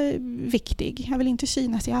också viktig. Jag vill inte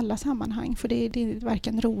synas i alla sammanhang, för det är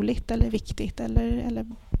varken roligt eller viktigt eller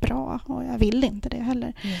bra, och jag vill inte det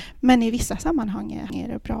heller. Men i vissa sammanhang är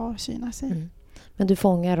det bra att synas i. Men du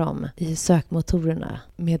fångar dem i sökmotorerna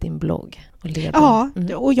med din blogg och leder. Ja,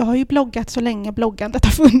 och jag har ju bloggat så länge bloggandet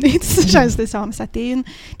har funnits, känns det som. Så att det är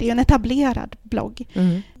en etablerad blogg.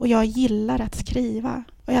 Och jag gillar att skriva.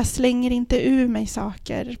 Och jag slänger inte ur mig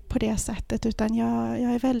saker på det sättet, utan jag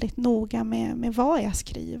är väldigt noga med vad jag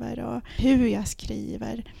skriver och hur jag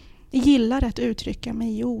skriver. Jag gillar att uttrycka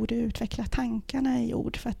mig i ord och utveckla tankarna i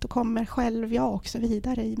ord, för att då kommer själv jag också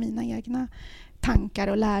vidare i mina egna tankar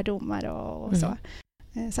och lärdomar och så.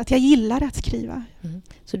 Så att jag gillar att skriva.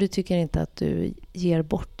 Så du tycker inte att du ger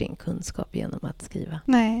bort din kunskap genom att skriva?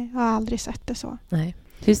 Nej, jag har aldrig sett det så. Nej.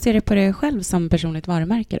 Hur ser du på dig själv som personligt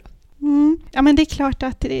varumärke då? Ja, men det är klart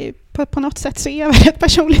att på något sätt så är jag ett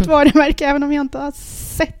personligt varumärke, även om jag inte har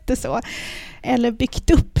sett det så. Eller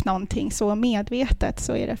byggt upp någonting så medvetet,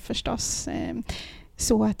 så är det förstås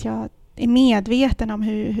så att jag är medveten om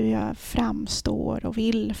hur jag framstår och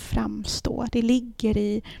vill framstå. Det ligger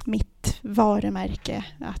i mitt varumärke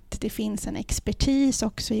att det finns en expertis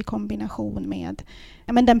också i kombination med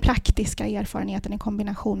den praktiska erfarenheten i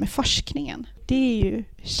kombination med forskningen. Det är ju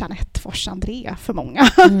Jeanette Fors-André för många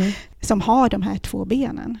som har de här två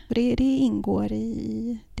benen. Det ingår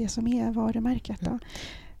i det som är varumärket då.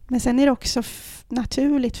 Men sen är det också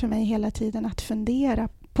naturligt för mig hela tiden att fundera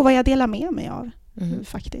på vad jag delar med mig av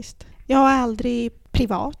faktiskt. Jag är aldrig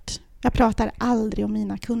privat. Jag pratar aldrig om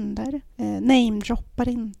mina kunder. Namedroppar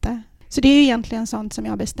inte. Så det är ju egentligen sånt som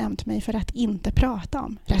jag har bestämt mig för att inte prata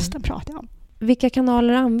om. Resten pratar jag om. Vilka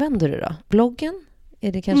kanaler använder du då? Bloggen?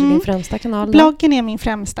 Är det kanske din främsta kanal då? Bloggen är min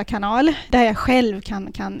främsta kanal. Där jag själv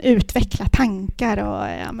kan utveckla tankar och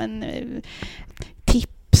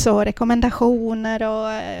tips och rekommendationer och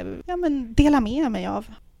dela med mig av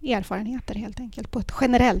erfarenheter helt enkelt på ett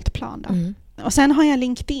generellt plan då. Och sen har jag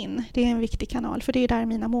LinkedIn. Det är en viktig kanal, för det är där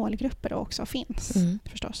mina målgrupper också finns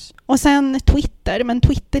förstås. Och sen Twitter, men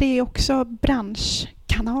Twitter är också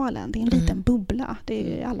branschkanalen. Det är en liten bubbla.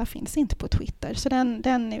 Alla finns inte på Twitter, så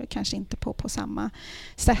den är kanske inte på samma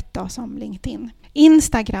sätt då som LinkedIn.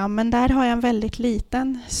 Instagram, men där har jag en väldigt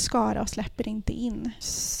liten skara och släpper inte in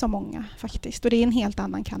så många faktiskt. Och det är en helt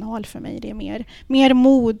annan kanal för mig. Det är mer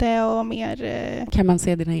mode och mer... Kan man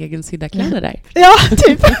se dina egensydda kläder där? Ja,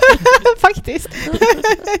 typ. Faktiskt.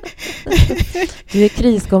 Du är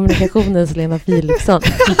kriskommunikationens Lena Philipsson.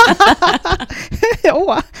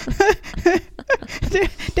 Ja.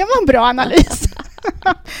 Det var en bra analys.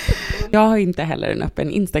 Jag har inte heller en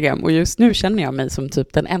öppen Instagram, och just nu känner jag mig som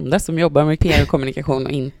typ den enda som jobbar med PR och kommunikation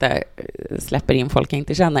och inte släpper in folk jag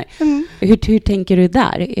inte känner. Hur tänker du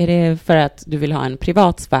där? Är det för att du vill ha en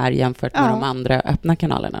privat sfär jämfört med de andra öppna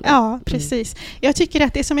kanalerna? Ja, precis. Jag tycker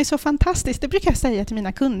att det som är så fantastiskt, det brukar jag säga till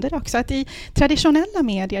mina kunder också, att i traditionella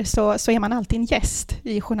medier så är man alltid en gäst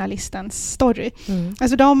i journalistens story.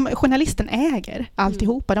 Alltså journalisten äger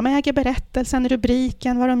alltihopa. De äger berättelsen,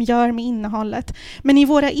 rubriken, vad de gör med innehållet. Men i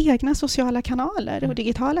våra egna sociala kanaler och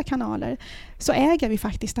digitala kanaler så äger vi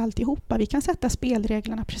faktiskt alltihopa. Vi kan sätta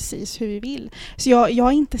spelreglerna precis hur vi vill. Så jag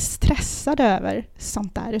är inte stressad över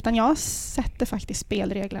sånt där, utan jag sätter faktiskt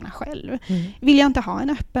spelreglerna själv. Vill jag inte ha en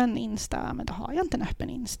öppen Insta, men då har jag inte en öppen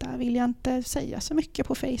Insta. Vill jag inte säga så mycket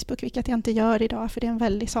på Facebook, vilket jag inte gör idag för det är en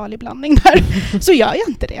väldigt salig blandning där, så gör jag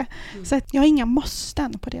inte det. Så att jag har inga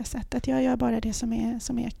måsten på det sättet. Jag gör bara det som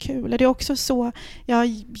är kul. Och det är också så jag har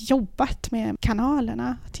jobbat med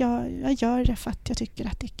kanalerna. Att jag gör det för att jag tycker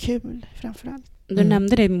att det är kul framförallt. Du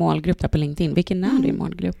nämnde din målgrupp där på LinkedIn. Vilken är din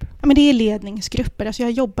målgrupp? Ja, men det är ledningsgrupper. Alltså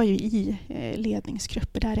jag jobbar ju i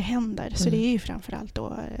ledningsgrupper där det händer. Så det är ju framförallt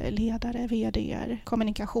då ledare, vd:ar,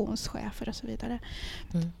 kommunikationschefer och så vidare.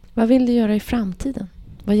 Vad vill du göra i framtiden?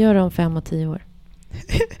 Vad gör du om 5 och 10 år?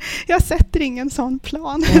 Jag sätter ingen sån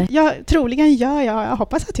plan. Troligen gör jag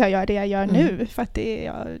hoppas att jag gör det jag gör nu. För att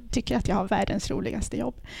jag tycker att jag har världens roligaste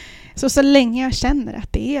jobb. Så länge jag känner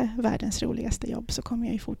att det är världens roligaste jobb så kommer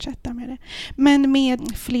jag ju fortsätta med det. Men med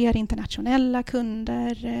fler internationella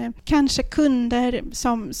kunder, kanske kunder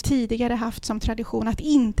som tidigare haft som tradition att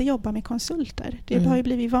inte jobba med konsulter. Det har ju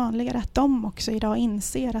blivit vanligare att de också idag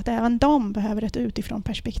inser att även de behöver ett utifrån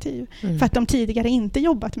perspektiv. För att de tidigare inte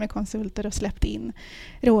jobbat med konsulter och släppt in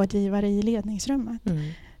rådgivare i ledningsrummet.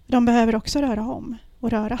 De behöver också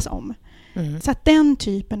röras om. Så att den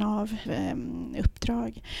typen av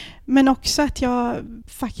uppdrag. Men också att jag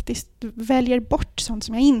faktiskt väljer bort sånt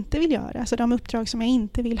som jag inte vill göra. Alltså de uppdrag som jag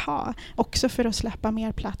inte vill ha. Också för att släppa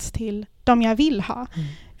mer plats till de jag vill ha.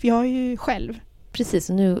 För jag är ju själv. Precis,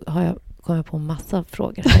 och nu har jag kommit på en massa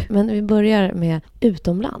frågor. Men vi börjar med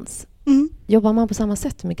utomlands. Jobbar man på samma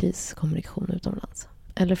sätt med kriskommunikation utomlands?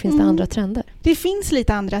 Eller finns det andra trender? Det finns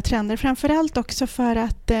lite andra trender. Framförallt också för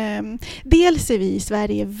att dels är vi i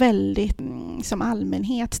Sverige väldigt, som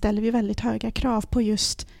allmänhet ställer vi väldigt höga krav på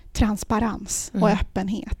just transparens och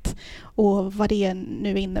öppenhet. Och vad det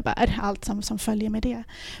nu innebär. Allt som följer med det.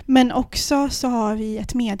 Men också så har vi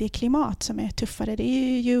ett medieklimat som är tuffare. Det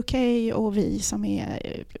är ju UK och vi som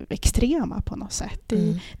är extrema på något sätt.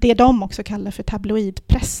 Det de också kallar för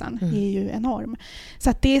tabloidpressen är ju enorm. Så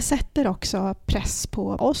att det sätter också press på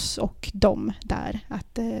oss och dem där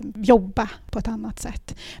att jobba på ett annat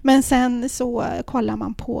sätt. Men sen så kollar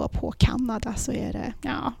man på Kanada så är det,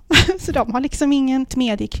 så de har liksom inget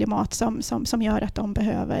medieklimat som gör att de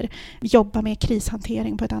behöver jobba med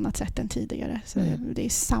krishantering på ett annat sätt än tidigare. Så det är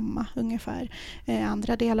samma ungefär.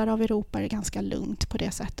 Andra delar av Europa är ganska lugnt på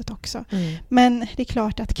det sättet också. Men det är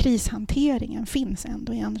klart att krishanteringen finns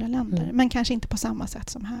ändå i andra länder. Men kanske inte på samma sätt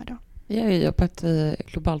som här då. Jag har ju jobbat i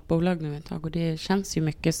globalt bolag nu ett tag och det känns ju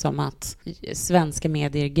mycket som att svenska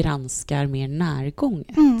medier granskar mer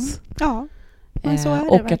närgånget. Ja. Men så är det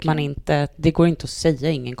och verkligen. att man inte, det går inte att säga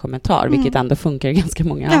ingen kommentar, vilket ändå funkar i ganska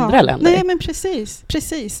många andra länder. Nej, men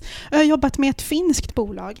precis. Jag har jobbat med ett finskt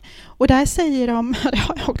bolag och där säger de, det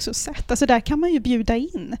har jag också sett, alltså där kan man ju bjuda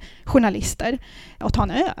in journalister och ta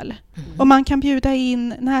en öl. Och man kan bjuda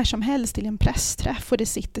in när som helst till en pressträff och det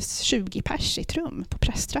sitter 20 pers i ett rum på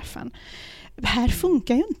pressträffen. Här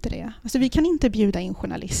funkar ju inte det. Alltså vi kan inte bjuda in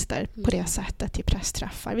journalister på det sättet till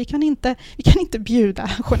pressträffar. Vi kan inte bjuda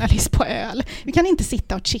journalist på öl. Vi kan inte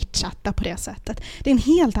sitta och chitchatta på det sättet. Det är en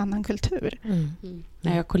helt annan kultur.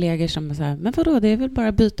 Jag har kollegor som säger, men vadå, det är väl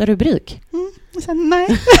bara byta rubrik? Och sen, nej,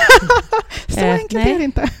 så enkelt är det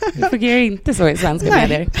inte. Det fungerar inte så i svenska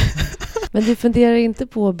medier. Men du funderar inte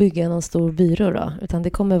på att bygga någon stor byrå då? Utan det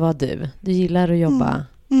kommer vara du. Du gillar att jobba.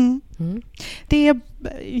 Det är,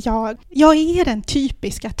 jag är den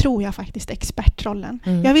typiska, tror jag faktiskt, expertrollen.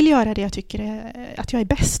 Jag vill göra det jag tycker att jag är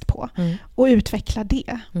bäst på och utveckla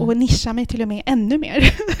det och nischa mig till och med ännu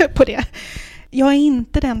mer på det. Jag är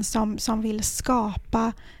inte den som vill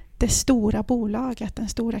skapa det stora bolaget, den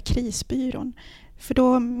stora krisbyrån. För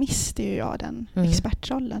då mister ju jag den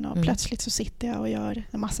expertrollen och plötsligt så sitter jag och gör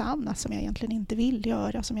en massa annat som jag egentligen inte vill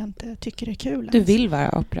göra, som jag inte tycker är kul. Du vill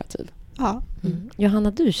vara operativ? Ja.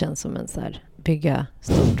 Johanna, du känns som en så här bygga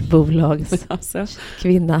stort bolags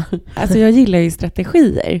kvinna. Alltså jag gillar ju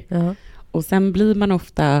strategier. Ja. Och sen blir man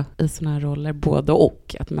ofta i såna här roller både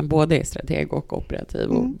och. Att man både är strateg och operativ.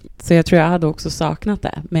 Så jag tror jag hade också saknat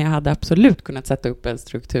det. Men jag hade absolut kunnat sätta upp en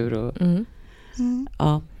struktur och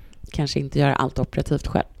kanske inte göra allt operativt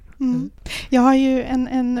själv. Jag har ju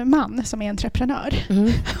en man som är entreprenör.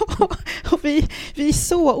 Och vi är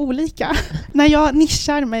så olika. När jag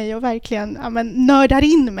nischar mig och verkligen nördar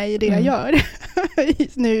in mig i det jag gör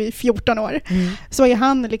nu i 14 år, så är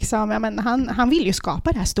han liksom, han vill ju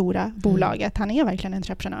skapa det här stora bolaget. Han är verkligen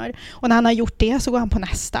entreprenör. Och när han har gjort det så går han på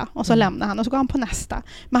nästa. Och så lämnar han och så går han på nästa.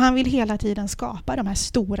 Men han vill hela tiden skapa de här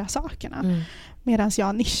stora sakerna. Medan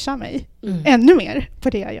jag nischar mig ännu mer på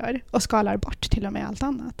det jag gör och skalar bort till och med allt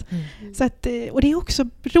annat. Så att, och det är också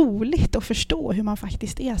roligt att förstå hur man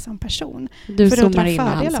faktiskt är som person. Du zoomar in och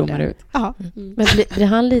han zoomar ut. Ja. Men blir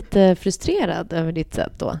han lite frustrerad över ditt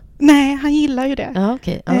sätt då? Nej, han gillar ju det. Ja,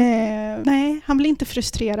 okay. Nej, han blir inte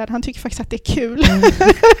frustrerad. Han tycker faktiskt att det är kul.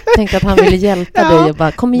 Tänkte att han ville hjälpa dig och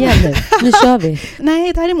bara, kom igen nu kör vi.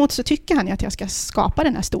 Nej, däremot så tycker han ju att jag ska skapa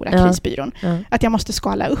den här stora krisbyrån. Att jag måste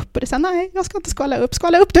skala upp. Och det är så här, nej, jag ska inte skala upp.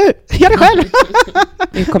 Skala upp du! Gör det själv!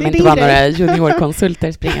 Det kommer inte vara några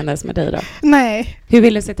juniorkonsulter springandes med dig då? Nej. Hur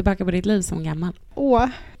vill du se tillbaka på ditt liv som gammal?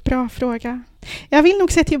 Bra fråga. Jag vill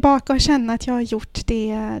nog se tillbaka och känna att jag har gjort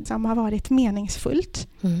det som har varit meningsfullt.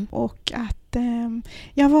 Och att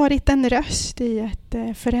jag har varit en röst i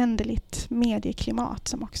ett föränderligt medieklimat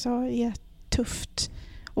som också är tufft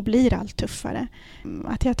och blir allt tuffare.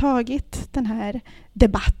 Att jag har tagit den här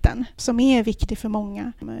debatten som är viktig för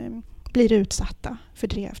många, blir utsatta för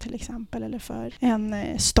drev till exempel eller för en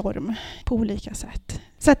storm på olika sätt.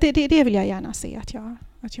 Så att det vill jag gärna se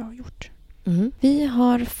att jag har gjort. Vi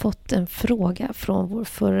har fått en fråga från vår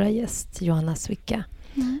förra gäst Johanna Swicka.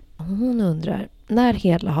 Hon undrar, när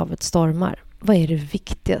hela havet stormar, vad är det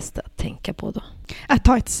viktigaste att tänka på då? Att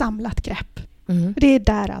ta ett samlat grepp. Det är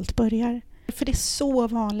där allt börjar. För det är så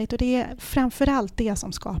vanligt och det är framförallt det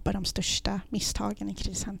som skapar de största misstagen i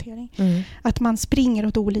krishantering. Att man springer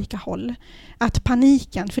åt olika håll. Att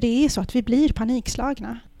paniken, för det är så att vi blir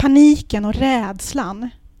panikslagna. Paniken och rädslan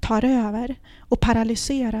tar över och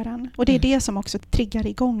paralyserar den. Och det är det som också triggar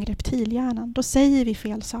igång reptilhjärnan. Då säger vi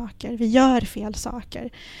fel saker, vi gör fel saker.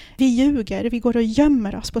 Vi ljuger, vi går och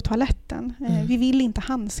gömmer oss på toaletten. Vi vill inte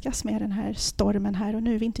handskas med den här stormen här och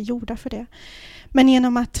nu, vi är inte gjorda för det. Men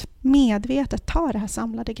genom att medvetet ta det här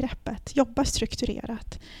samlade greppet, jobba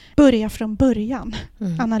strukturerat, börja från början,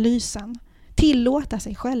 analysen, tillåta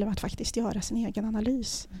sig själv att faktiskt göra sin egen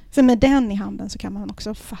analys. För med den i handen så kan man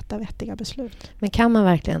också fatta vettiga beslut. Men kan man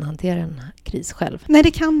verkligen hantera en kris själv? Nej,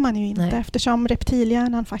 det kan man ju inte eftersom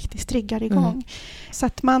reptilhjärnan faktiskt triggar igång. Så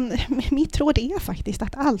att mitt råd är faktiskt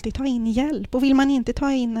att alltid ta in hjälp. Och vill man inte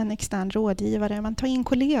ta in en extern rådgivare, man tar in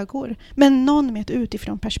kollegor. Men någon med ett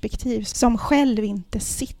utifrån perspektiv som själv inte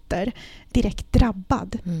sitter direkt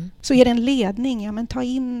drabbad. Så är det en ledning, men ta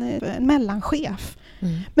in en mellanchef.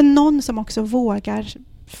 Men någon som också vågar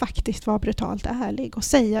faktiskt vara brutalt ärlig och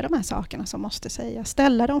säga de här sakerna som måste sägas.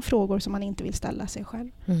 Ställa de frågor som man inte vill ställa sig själv.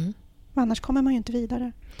 Annars kommer man ju inte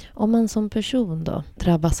vidare. Om man som person då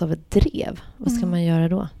drabbas av ett drev, vad ska man göra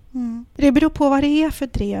då? Det beror på vad det är för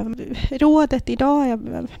drev. Rådet idag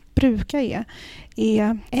jag brukar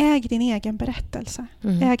är äg din egen berättelse.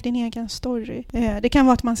 Äg din egen story. Det kan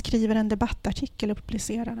vara att man skriver en debattartikel och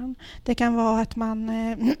publicerar den. Det kan vara att man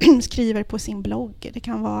skriver på sin blogg. Det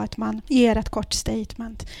kan vara att man ger ett kort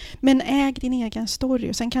statement. Men äg din egen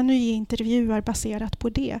story. Och sen kan du ge intervjuer baserat på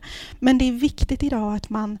det. Men det är viktigt idag att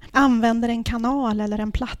man använder en kanal eller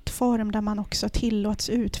en plattform där man också tillåts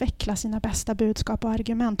utveckla sina bästa budskap och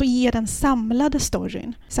argument och ge den samlade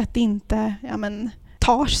storyn. Så att det inte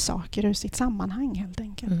tar saker ur sitt sammanhang helt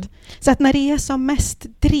enkelt. Så att när det är som mest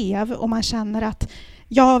drev och man känner att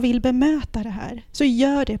jag vill bemöta det här, så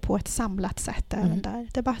gör det på ett samlat sätt även där.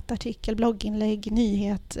 Debattartikel, blogginlägg,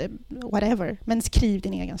 nyhet, whatever. Men skriv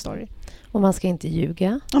din egen story. Och man ska inte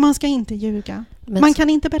ljuga. Och man ska inte ljuga. Man kan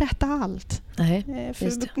inte berätta allt. Nej,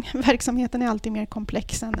 för verksamheten är alltid mer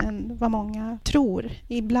komplex än vad många tror.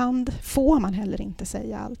 Ibland får man heller inte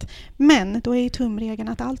säga allt. Men då är ju tumregeln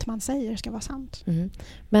att allt man säger ska vara sant.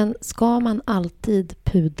 Men ska man alltid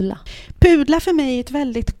pudla? Pudla för mig är ett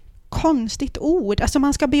väldigt konstigt ord. Alltså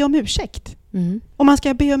man ska be om ursäkt. Och man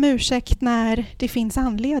ska be om ursäkt när det finns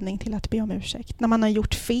anledning till att be om ursäkt. När man har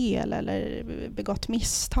gjort fel eller begått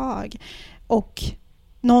misstag. Och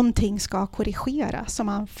någonting ska korrigeras som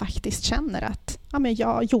man faktiskt känner att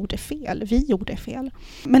jag gjorde fel, vi gjorde fel.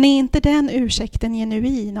 Men är inte den ursäkten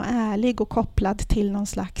genuin och ärlig och kopplad till någon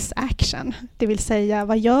slags action? Det vill säga,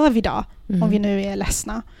 vad gör vi då om vi nu är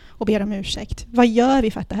ledsna och ber om ursäkt? Vad gör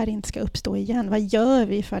vi för att det här inte ska uppstå igen? Vad gör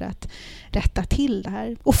vi för att rätta till det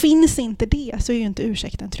här? Och finns inte det så är ju inte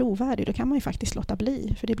ursäkten trovärdig. Då kan man ju faktiskt låta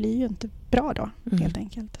bli, för det blir ju inte bra då helt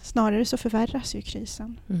enkelt. Snarare så förvärras ju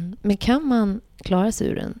krisen. Men kan man klara sig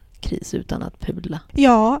ur en kris utan att pudla?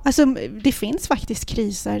 Ja, alltså det finns faktiskt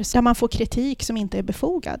kriser där man får kritik som inte är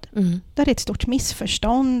befogad. Där det är ett stort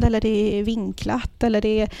missförstånd eller det är vinklat eller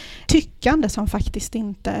det är tyckande som faktiskt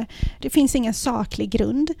inte... Det finns ingen saklig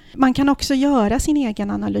grund. Man kan också göra sin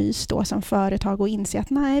egen analys då som företag och inse att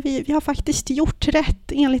nej, vi har faktiskt gjort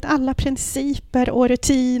rätt enligt alla principer och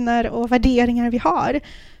rutiner och värderingar vi har.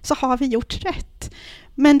 Så har vi gjort rätt.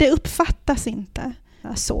 Men det uppfattas inte.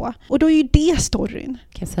 Så. Och då är ju det storyn.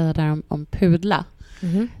 Kan jag säga där om pudla?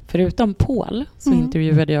 Förutom Paul så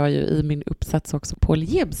intervjuade jag ju i min uppsats också Paul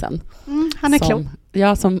Jebsen. Han är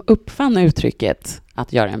klok. Som uppfann uttrycket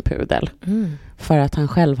att göra en pudel. För att han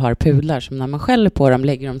själv har pudlar som när man skäller på dem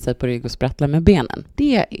lägger de sig på rygg och sprattlar med benen.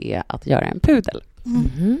 Det är att göra en pudel.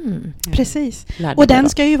 Precis. Och den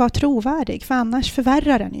ska ju vara trovärdig, för annars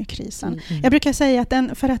förvärrar den ju krisen. Jag brukar säga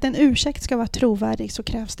att för att en ursäkt ska vara trovärdig så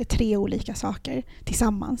krävs det 3 olika saker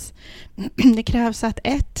tillsammans. Det krävs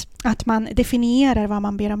att man definierar vad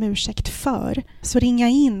man ber om ursäkt för. Så ringa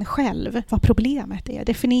in själv vad problemet är.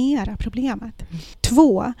 Definiera problemet.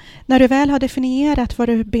 2. När du väl har definierat vad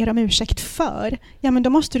du ber om ursäkt för, ja men då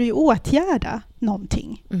måste du ju åtgärda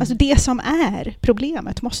någonting. Alltså det som är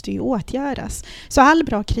problemet måste ju åtgärdas. Så all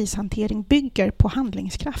bra krishantering bygger på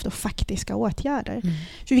handlingskraft och faktiska åtgärder.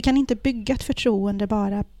 För vi kan inte bygga ett förtroende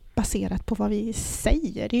bara baserat på vad vi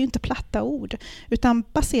säger. Det är ju inte platta ord, utan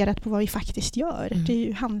baserat på vad vi faktiskt gör. Det är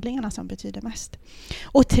ju handlingarna som betyder mest.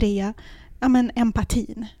 Och 3,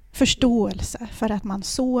 empatin. Förståelse för att man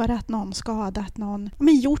sårat någon, skadat någon,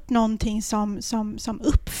 gjort någonting som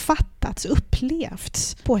uppfattats,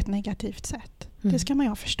 upplevts på ett negativt sätt. Det ska man ju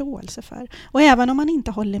ha förståelse för. Och även om man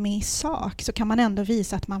inte håller med i sak så kan man ändå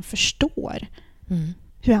visa att man förstår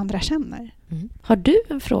hur andra känner. Har du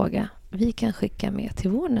en fråga vi kan skicka med till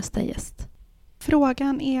vår nästa gäst?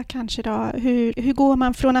 Frågan är kanske då, hur går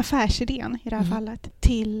man från affärsidén i det här fallet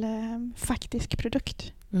till faktisk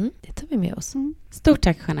produkt? Det tar vi med oss. Stort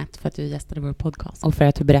tack Jeanette för att du gästade vår podcast och för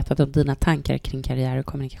att du berättat om dina tankar kring karriär och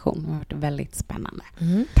kommunikation. Det har varit väldigt spännande.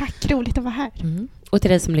 Tack, roligt att vara här. Och till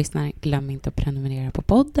dig som lyssnar, glöm inte att prenumerera på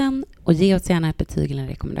podden och ge oss gärna ett betyg eller en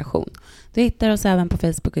rekommendation. Du hittar oss även på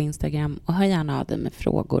Facebook och Instagram och hör gärna av dig med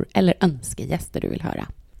frågor eller önskegäster du vill höra.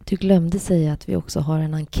 Du glömde säga att vi också har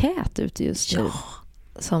en enkät ute just nu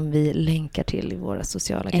som vi länkar till i våra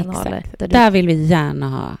sociala kanaler. Exakt. Där vill vi gärna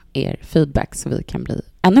ha er feedback så vi kan bli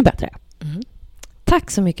ännu bättre.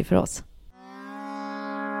 Tack så mycket för oss.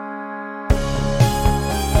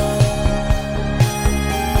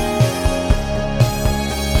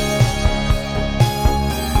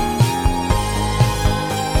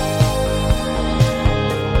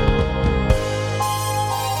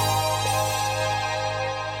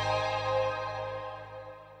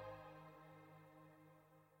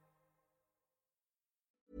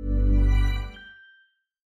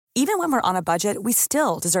 Even when we're on a budget, we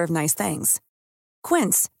still deserve nice things.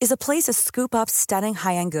 Quince is a place to scoop up stunning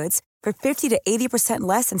high-end goods for 50 to 80%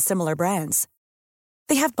 less than similar brands.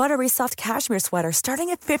 They have buttery soft cashmere sweaters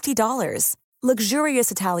starting at $50,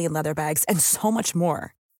 luxurious Italian leather bags, and so much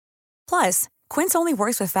more. Plus, Quince only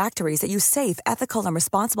works with factories that use safe, ethical, and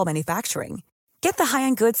responsible manufacturing. Get the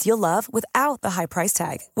high-end goods you'll love without the high price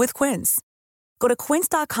tag with Quince. Go to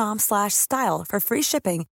quince.com/style for free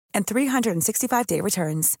shipping and 365-day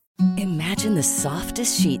returns. Imagine the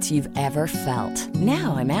softest sheets you've ever felt.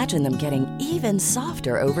 Now imagine them getting even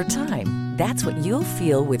softer over time. That's what you'll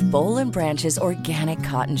feel with Boll & Branch's organic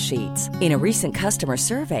cotton sheets. In a recent customer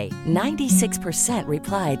survey, 96%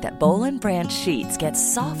 replied that Boll & Branch sheets get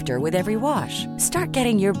softer with every wash. Start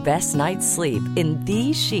getting your best night's sleep in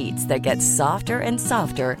these sheets that get softer and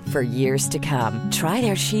softer for years to come. Try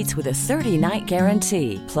their sheets with a 30-night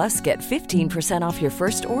guarantee. Plus, get 15% off your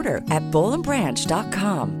first order at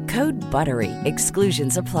bollandbranch.com. Code BUTTERY.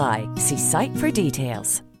 Exclusions apply. See site for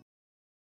details.